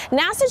ago.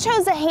 NASA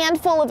chose a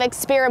handful of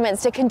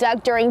experiments to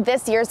conduct during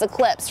this year's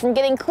eclipse, from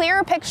getting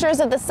clearer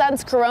pictures of the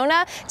sun's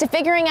corona to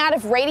figuring out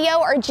if radio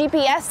or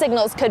GPS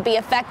signals could be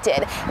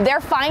affected. Their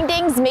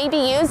findings may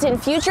be used in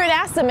future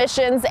NASA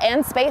missions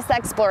and space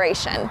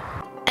exploration.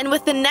 And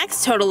with the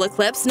next total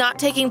eclipse not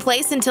taking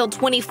place until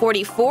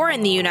 2044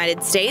 in the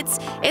United States,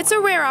 it's a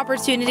rare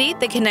opportunity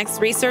that connects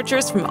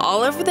researchers from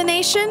all over the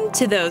nation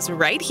to those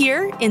right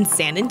here in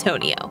San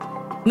Antonio.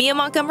 Mia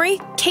Montgomery,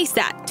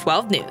 KSAT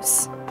 12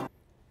 News.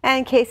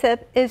 And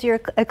KSAT is your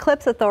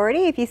eclipse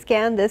authority. If you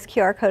scan this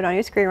QR code on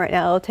your screen right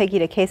now, it'll take you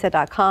to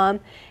KSAT.com,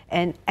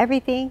 and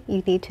everything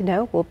you need to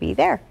know will be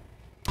there.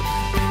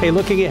 Hey,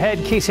 looking ahead,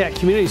 KSAT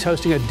Community is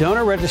hosting a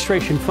donor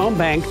registration phone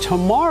bank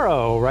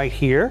tomorrow right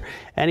here.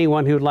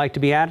 Anyone who would like to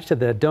be added to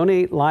the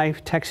Donate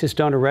Life Texas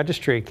Donor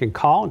Registry can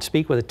call and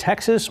speak with the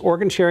Texas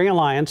Organ Sharing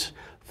Alliance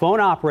phone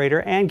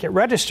operator, and get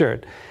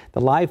registered.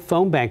 The live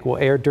phone bank will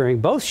air during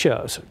both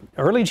shows,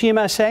 early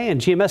GMSA and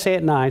GMSA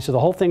at 9, so the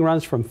whole thing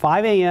runs from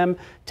 5 a.m.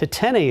 to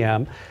 10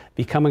 a.m.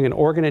 Becoming an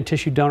organ and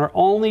tissue donor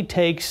only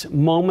takes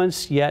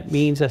moments, yet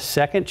means a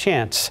second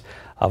chance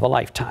of a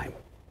lifetime.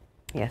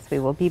 Yes, we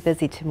will be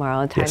busy tomorrow.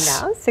 On time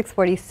now,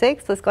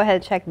 6:46. Let's go ahead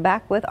and check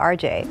back with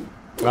RJ.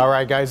 All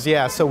right, guys.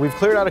 Yeah, so we've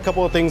cleared out a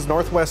couple of things.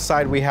 Northwest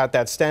side, we had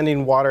that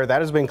standing water.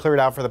 That has been cleared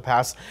out for the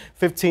past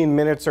 15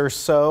 minutes or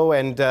so.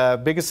 And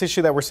biggest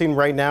issue that we're seeing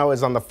right now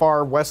is on the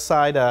far west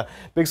side.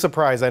 Big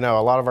surprise, I know.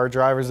 A lot of our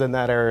drivers in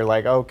that area are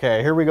like,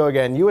 okay, here we go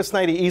again. US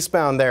 90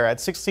 eastbound there at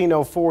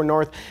 1604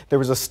 north. There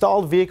was a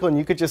stalled vehicle, and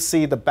you could just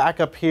see the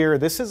backup here.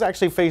 This is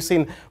actually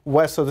facing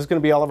west, so this is going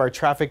to be all of our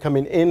traffic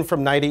coming in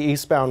from 90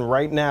 eastbound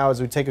right now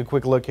as we take a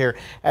quick look here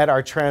at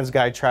our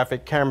TransGuide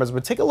traffic cameras.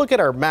 But take a look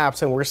at our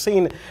maps, and we're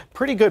seeing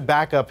pretty good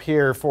backup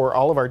here for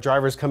all of our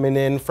drivers coming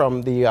in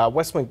from the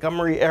West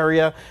Montgomery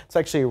area. It's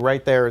actually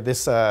right there,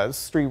 this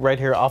street right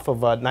here off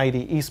of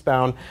 90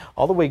 eastbound,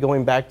 all the way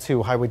going back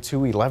to Highway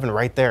 211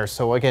 right there.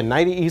 So again,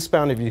 90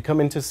 eastbound, if you come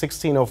into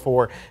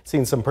 1604,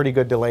 seeing some pretty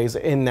good delays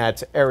in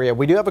that area.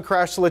 We do have a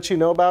crash to let you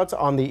know about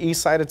on the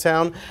east side of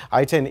town,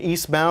 I-10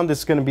 eastbound. This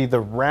is going to be the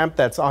ramp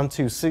that's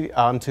onto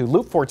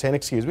Loop 410,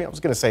 excuse me. I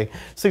was going to say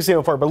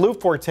 1604, but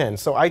Loop 410.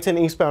 So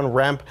I-10 eastbound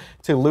ramp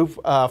to Loop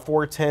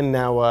 410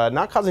 now,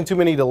 not causing too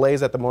many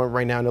delays at the moment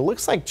right now, and it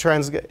looks like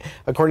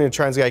according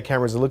to TransGuide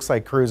cameras, it looks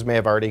like crews may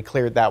have already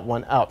cleared that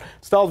one out.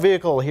 Stalled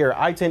vehicle here,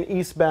 I-10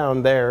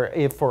 eastbound there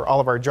for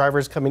all of our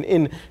drivers coming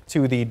in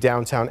to the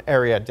downtown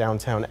area,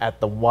 downtown at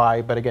the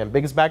Y. But again,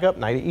 biggest backup,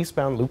 90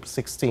 eastbound, Loop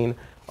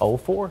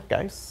 1604,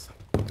 guys.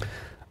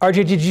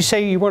 RJ, did you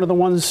say you were one of the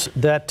ones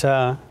that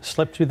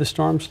slept through the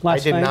storms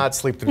last night? I did not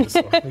sleep through the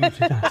storm. You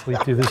did not sleep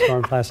through the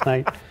storms last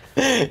night?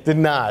 Did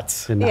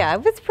not. Yeah,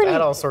 it was pretty. Had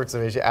all sorts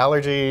of issues,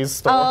 allergies,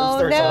 storms.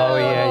 Oh, no. Oh,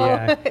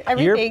 yeah. Everything.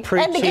 You're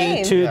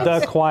preaching to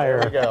the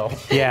choir. There we go.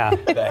 Yeah.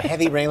 The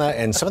heavy rain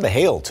and some of the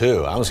hail,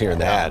 too. I was hearing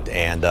that.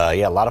 And,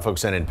 yeah, a lot of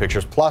folks sent in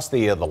pictures, plus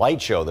the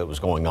light show that was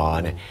going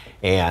on.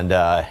 And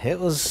it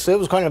was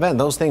quite an event.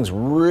 Those things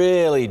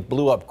really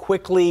blew up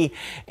quickly.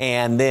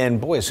 And then,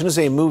 boy, as soon as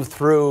they moved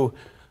through,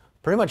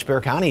 pretty much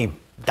Bexar County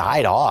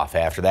died off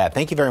after that.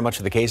 Thank you very much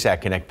for the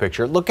KSAT Connect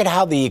picture. Look at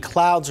how the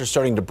clouds are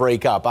starting to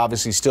break up.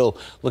 Obviously still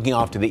looking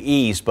off to the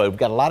east, but we've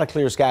got a lot of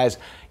clear skies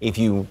if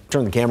you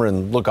turn the camera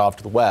and look off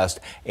to the west.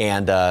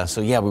 And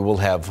so, yeah, we will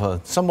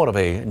have somewhat of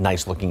a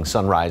nice looking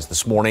sunrise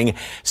this morning.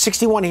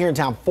 61 here in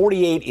town,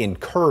 48 in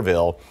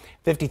Kerrville.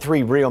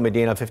 53 Rio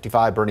Medina,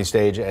 55 Bernie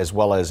Stage, as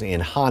well as in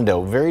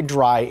Hondo. Very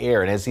dry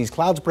air. And as these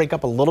clouds break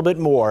up a little bit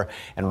more,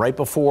 and right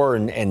before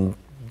and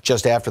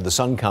just after the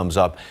sun comes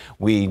up,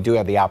 we do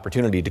have the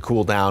opportunity to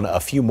cool down a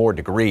few more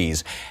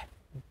degrees.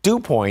 Dew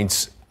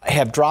points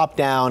have dropped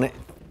down.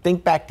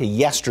 Think back to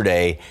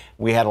yesterday.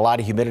 We had a lot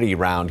of humidity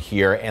around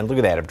here, and look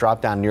at that. It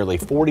dropped down nearly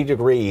 40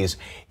 degrees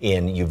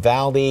in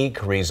Uvalde,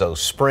 Carrizo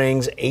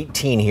Springs,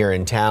 18 here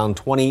in town,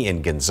 20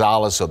 in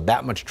Gonzales. So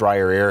that much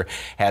drier air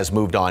has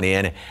moved on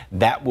in.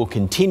 That will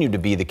continue to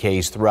be the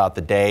case throughout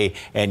the day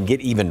and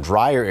get even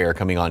drier air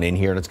coming on in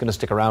here, and it's going to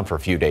stick around for a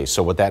few days.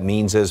 So what that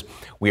means is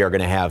we are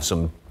going to have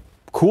some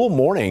cool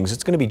mornings.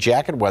 It's going to be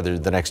jacket weather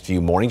the next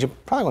few mornings. You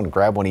probably want to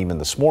grab one even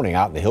this morning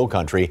out in the hill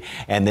country,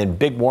 and then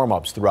big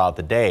warm-ups throughout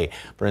the day.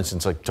 For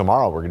instance, like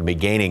tomorrow, we're going to be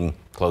gaining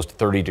close to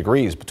 30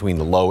 degrees between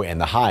the low and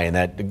the high, and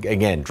that,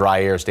 again,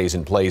 dry air stays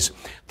in place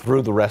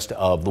through the rest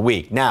of the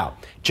week. Now,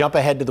 jump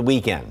ahead to the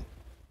weekend.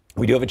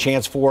 We do have a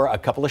chance for a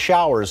couple of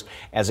showers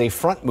as a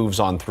front moves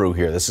on through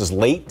here. This is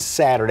late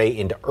Saturday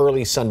into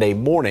early Sunday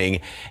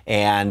morning,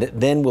 and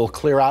then we'll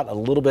clear out a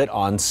little bit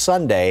on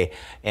Sunday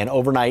and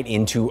overnight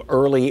into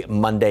early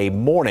Monday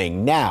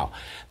morning. Now,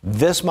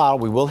 this model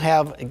we will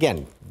have,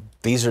 again,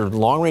 these are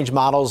long-range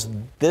models.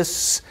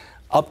 This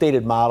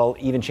updated model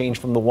even changed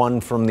from the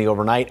one from the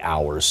overnight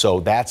hours. So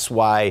that's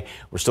why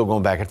we're still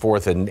going back and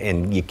forth,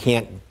 and you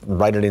can't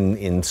write it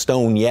in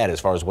stone yet as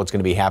far as what's going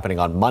to be happening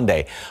on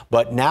Monday.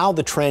 But now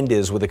the trend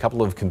is with a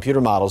couple of computer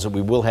models that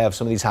we will have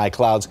some of these high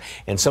clouds,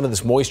 and some of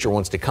this moisture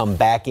wants to come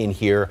back in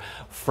here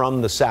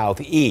from the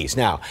southeast.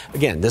 Now,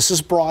 again, this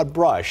is broad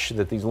brush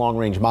that these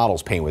long-range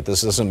models paint with.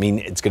 This doesn't mean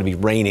it's going to be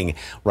raining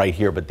right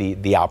here, but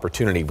the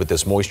opportunity with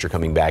this moisture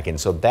coming back in.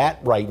 So that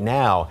right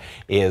now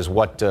is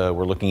what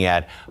we're looking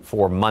at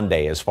for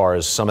Monday as far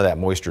as some of that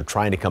moisture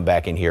trying to come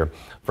back in here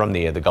from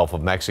the Gulf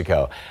of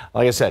Mexico.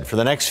 Like I said, for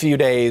the next few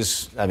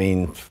days, I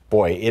mean,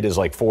 boy, it is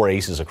like four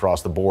aces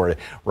across the board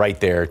right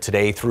there.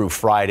 Today through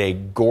Friday,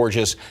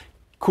 gorgeous.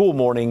 Cool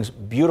mornings,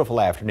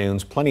 beautiful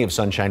afternoons, plenty of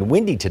sunshine.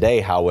 Windy today,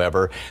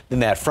 however.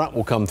 Then that front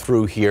will come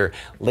through here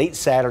late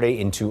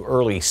Saturday into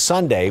early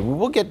Sunday. We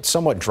will get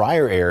somewhat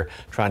drier air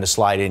trying to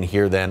slide in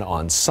here then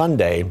on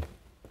Sunday.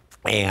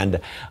 And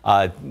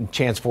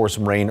chance for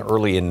some rain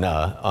early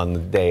on the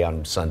day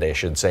on Sunday, I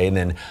should say. And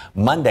then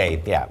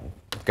Monday, yeah,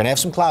 going to have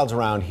some clouds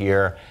around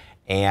here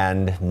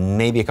and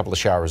maybe a couple of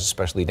showers,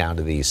 especially down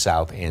to the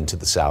south and to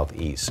the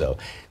southeast. So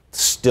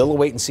still a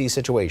wait and see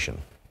situation.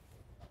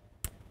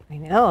 I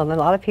know, and a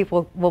lot of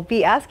people will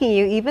be asking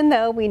you, even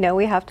though we know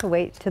we have to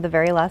wait to the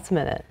very last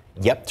minute.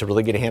 Yep, to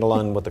really get a handle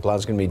on what the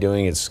cloud's going to be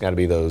doing, it's got to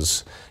be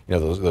those,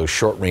 those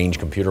short-range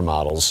computer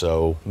models.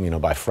 So,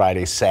 by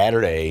Friday,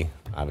 Saturday,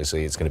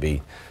 obviously it's going to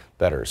be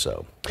better.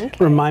 So,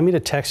 remind me to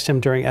text him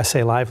during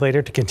SA Live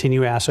later to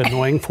continue to ask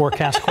annoying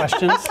forecast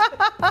questions.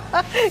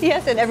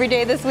 Yes, and every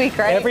day this week,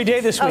 right? Every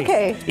day this week.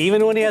 Okay.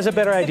 Even when he has a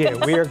better idea,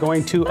 we are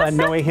going to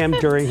annoy him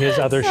during his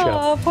other show.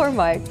 Oh, poor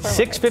Mike.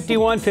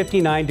 6:51,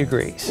 59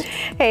 degrees.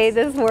 Hey,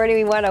 this morning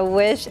we want to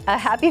wish a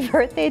happy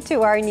birthday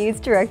to our news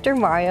director,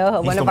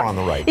 Mario. He's the one on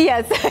the right.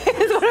 Yes,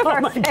 he's one of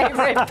our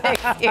favorite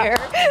picks here.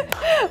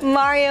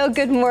 Mario,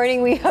 good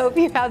morning. We hope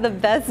you have the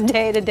best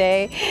day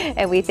today,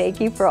 and we thank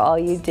you for all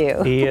you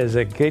do. He is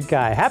a good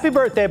guy. Happy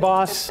birthday,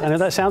 boss. I know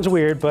that sounds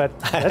weird, but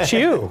that's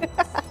you.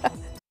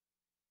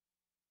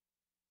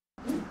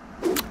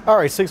 All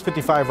right,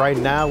 6:55 right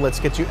now. Let's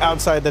get you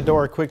outside the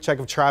door. A quick check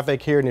of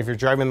traffic here. And if you're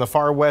driving the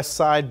far west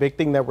side, big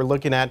thing that we're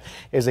looking at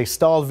is a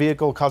stalled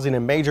vehicle causing a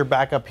major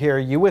backup here.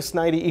 US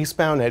 90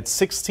 eastbound at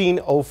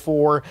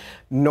 1604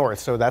 north.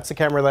 So that's the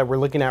camera that we're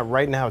looking at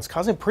right now. It's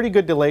causing pretty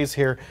good delays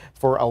here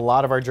for a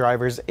lot of our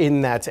drivers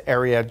in that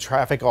area.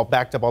 Traffic all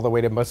backed up all the way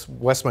to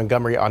West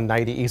Montgomery on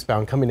 90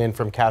 eastbound coming in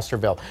from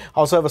Castroville.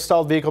 Also have a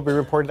stalled vehicle being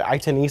reported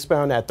I-10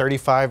 eastbound at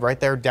 35 right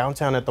there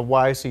downtown at the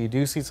Y. So you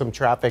do see some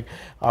traffic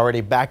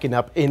already backing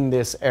up in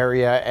this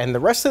area, and the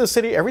rest of the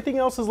city, everything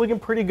else is looking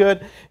pretty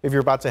good. If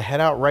you're about to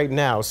head out right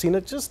now,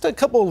 seeing just a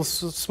couple of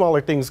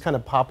smaller things kind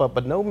of pop up,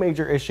 but no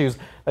major issues.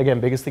 Again,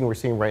 biggest thing we're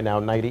seeing right now,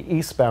 90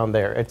 eastbound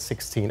there at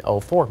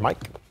 1604.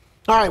 Mike.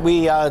 All right,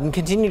 we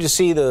continue to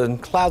see the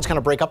clouds kind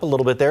of break up a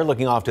little bit there,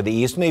 looking off to the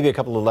east. Maybe a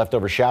couple of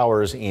leftover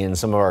showers in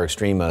some of our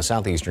extreme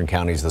southeastern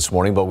counties this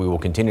morning, but we will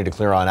continue to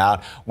clear on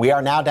out. We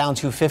are now down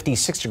to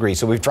 56 degrees,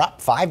 so we've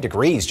dropped 5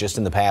 degrees just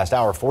in the past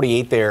hour.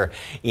 48 there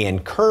in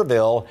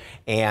Kerrville,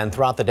 and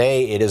throughout the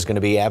day, it is going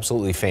to be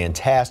absolutely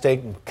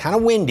fantastic. Kind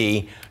of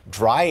windy,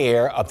 dry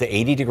air, up to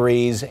 80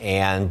 degrees,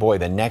 and boy,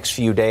 the next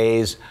few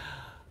days,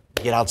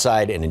 get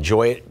outside and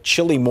enjoy it.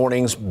 Chilly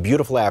mornings,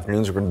 beautiful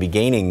afternoons. We're going to be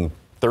gaining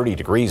 30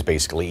 degrees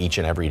basically each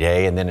and every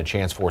day, and then a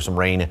chance for some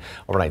rain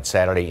overnight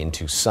Saturday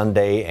into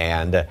Sunday.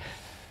 And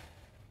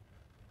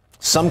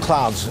some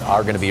clouds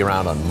are going to be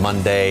around on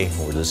Monday.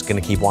 We're just going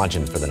to keep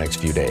watching for the next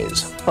few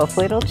days.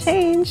 Hopefully it'll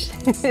change.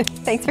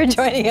 Thanks for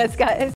joining us, guys.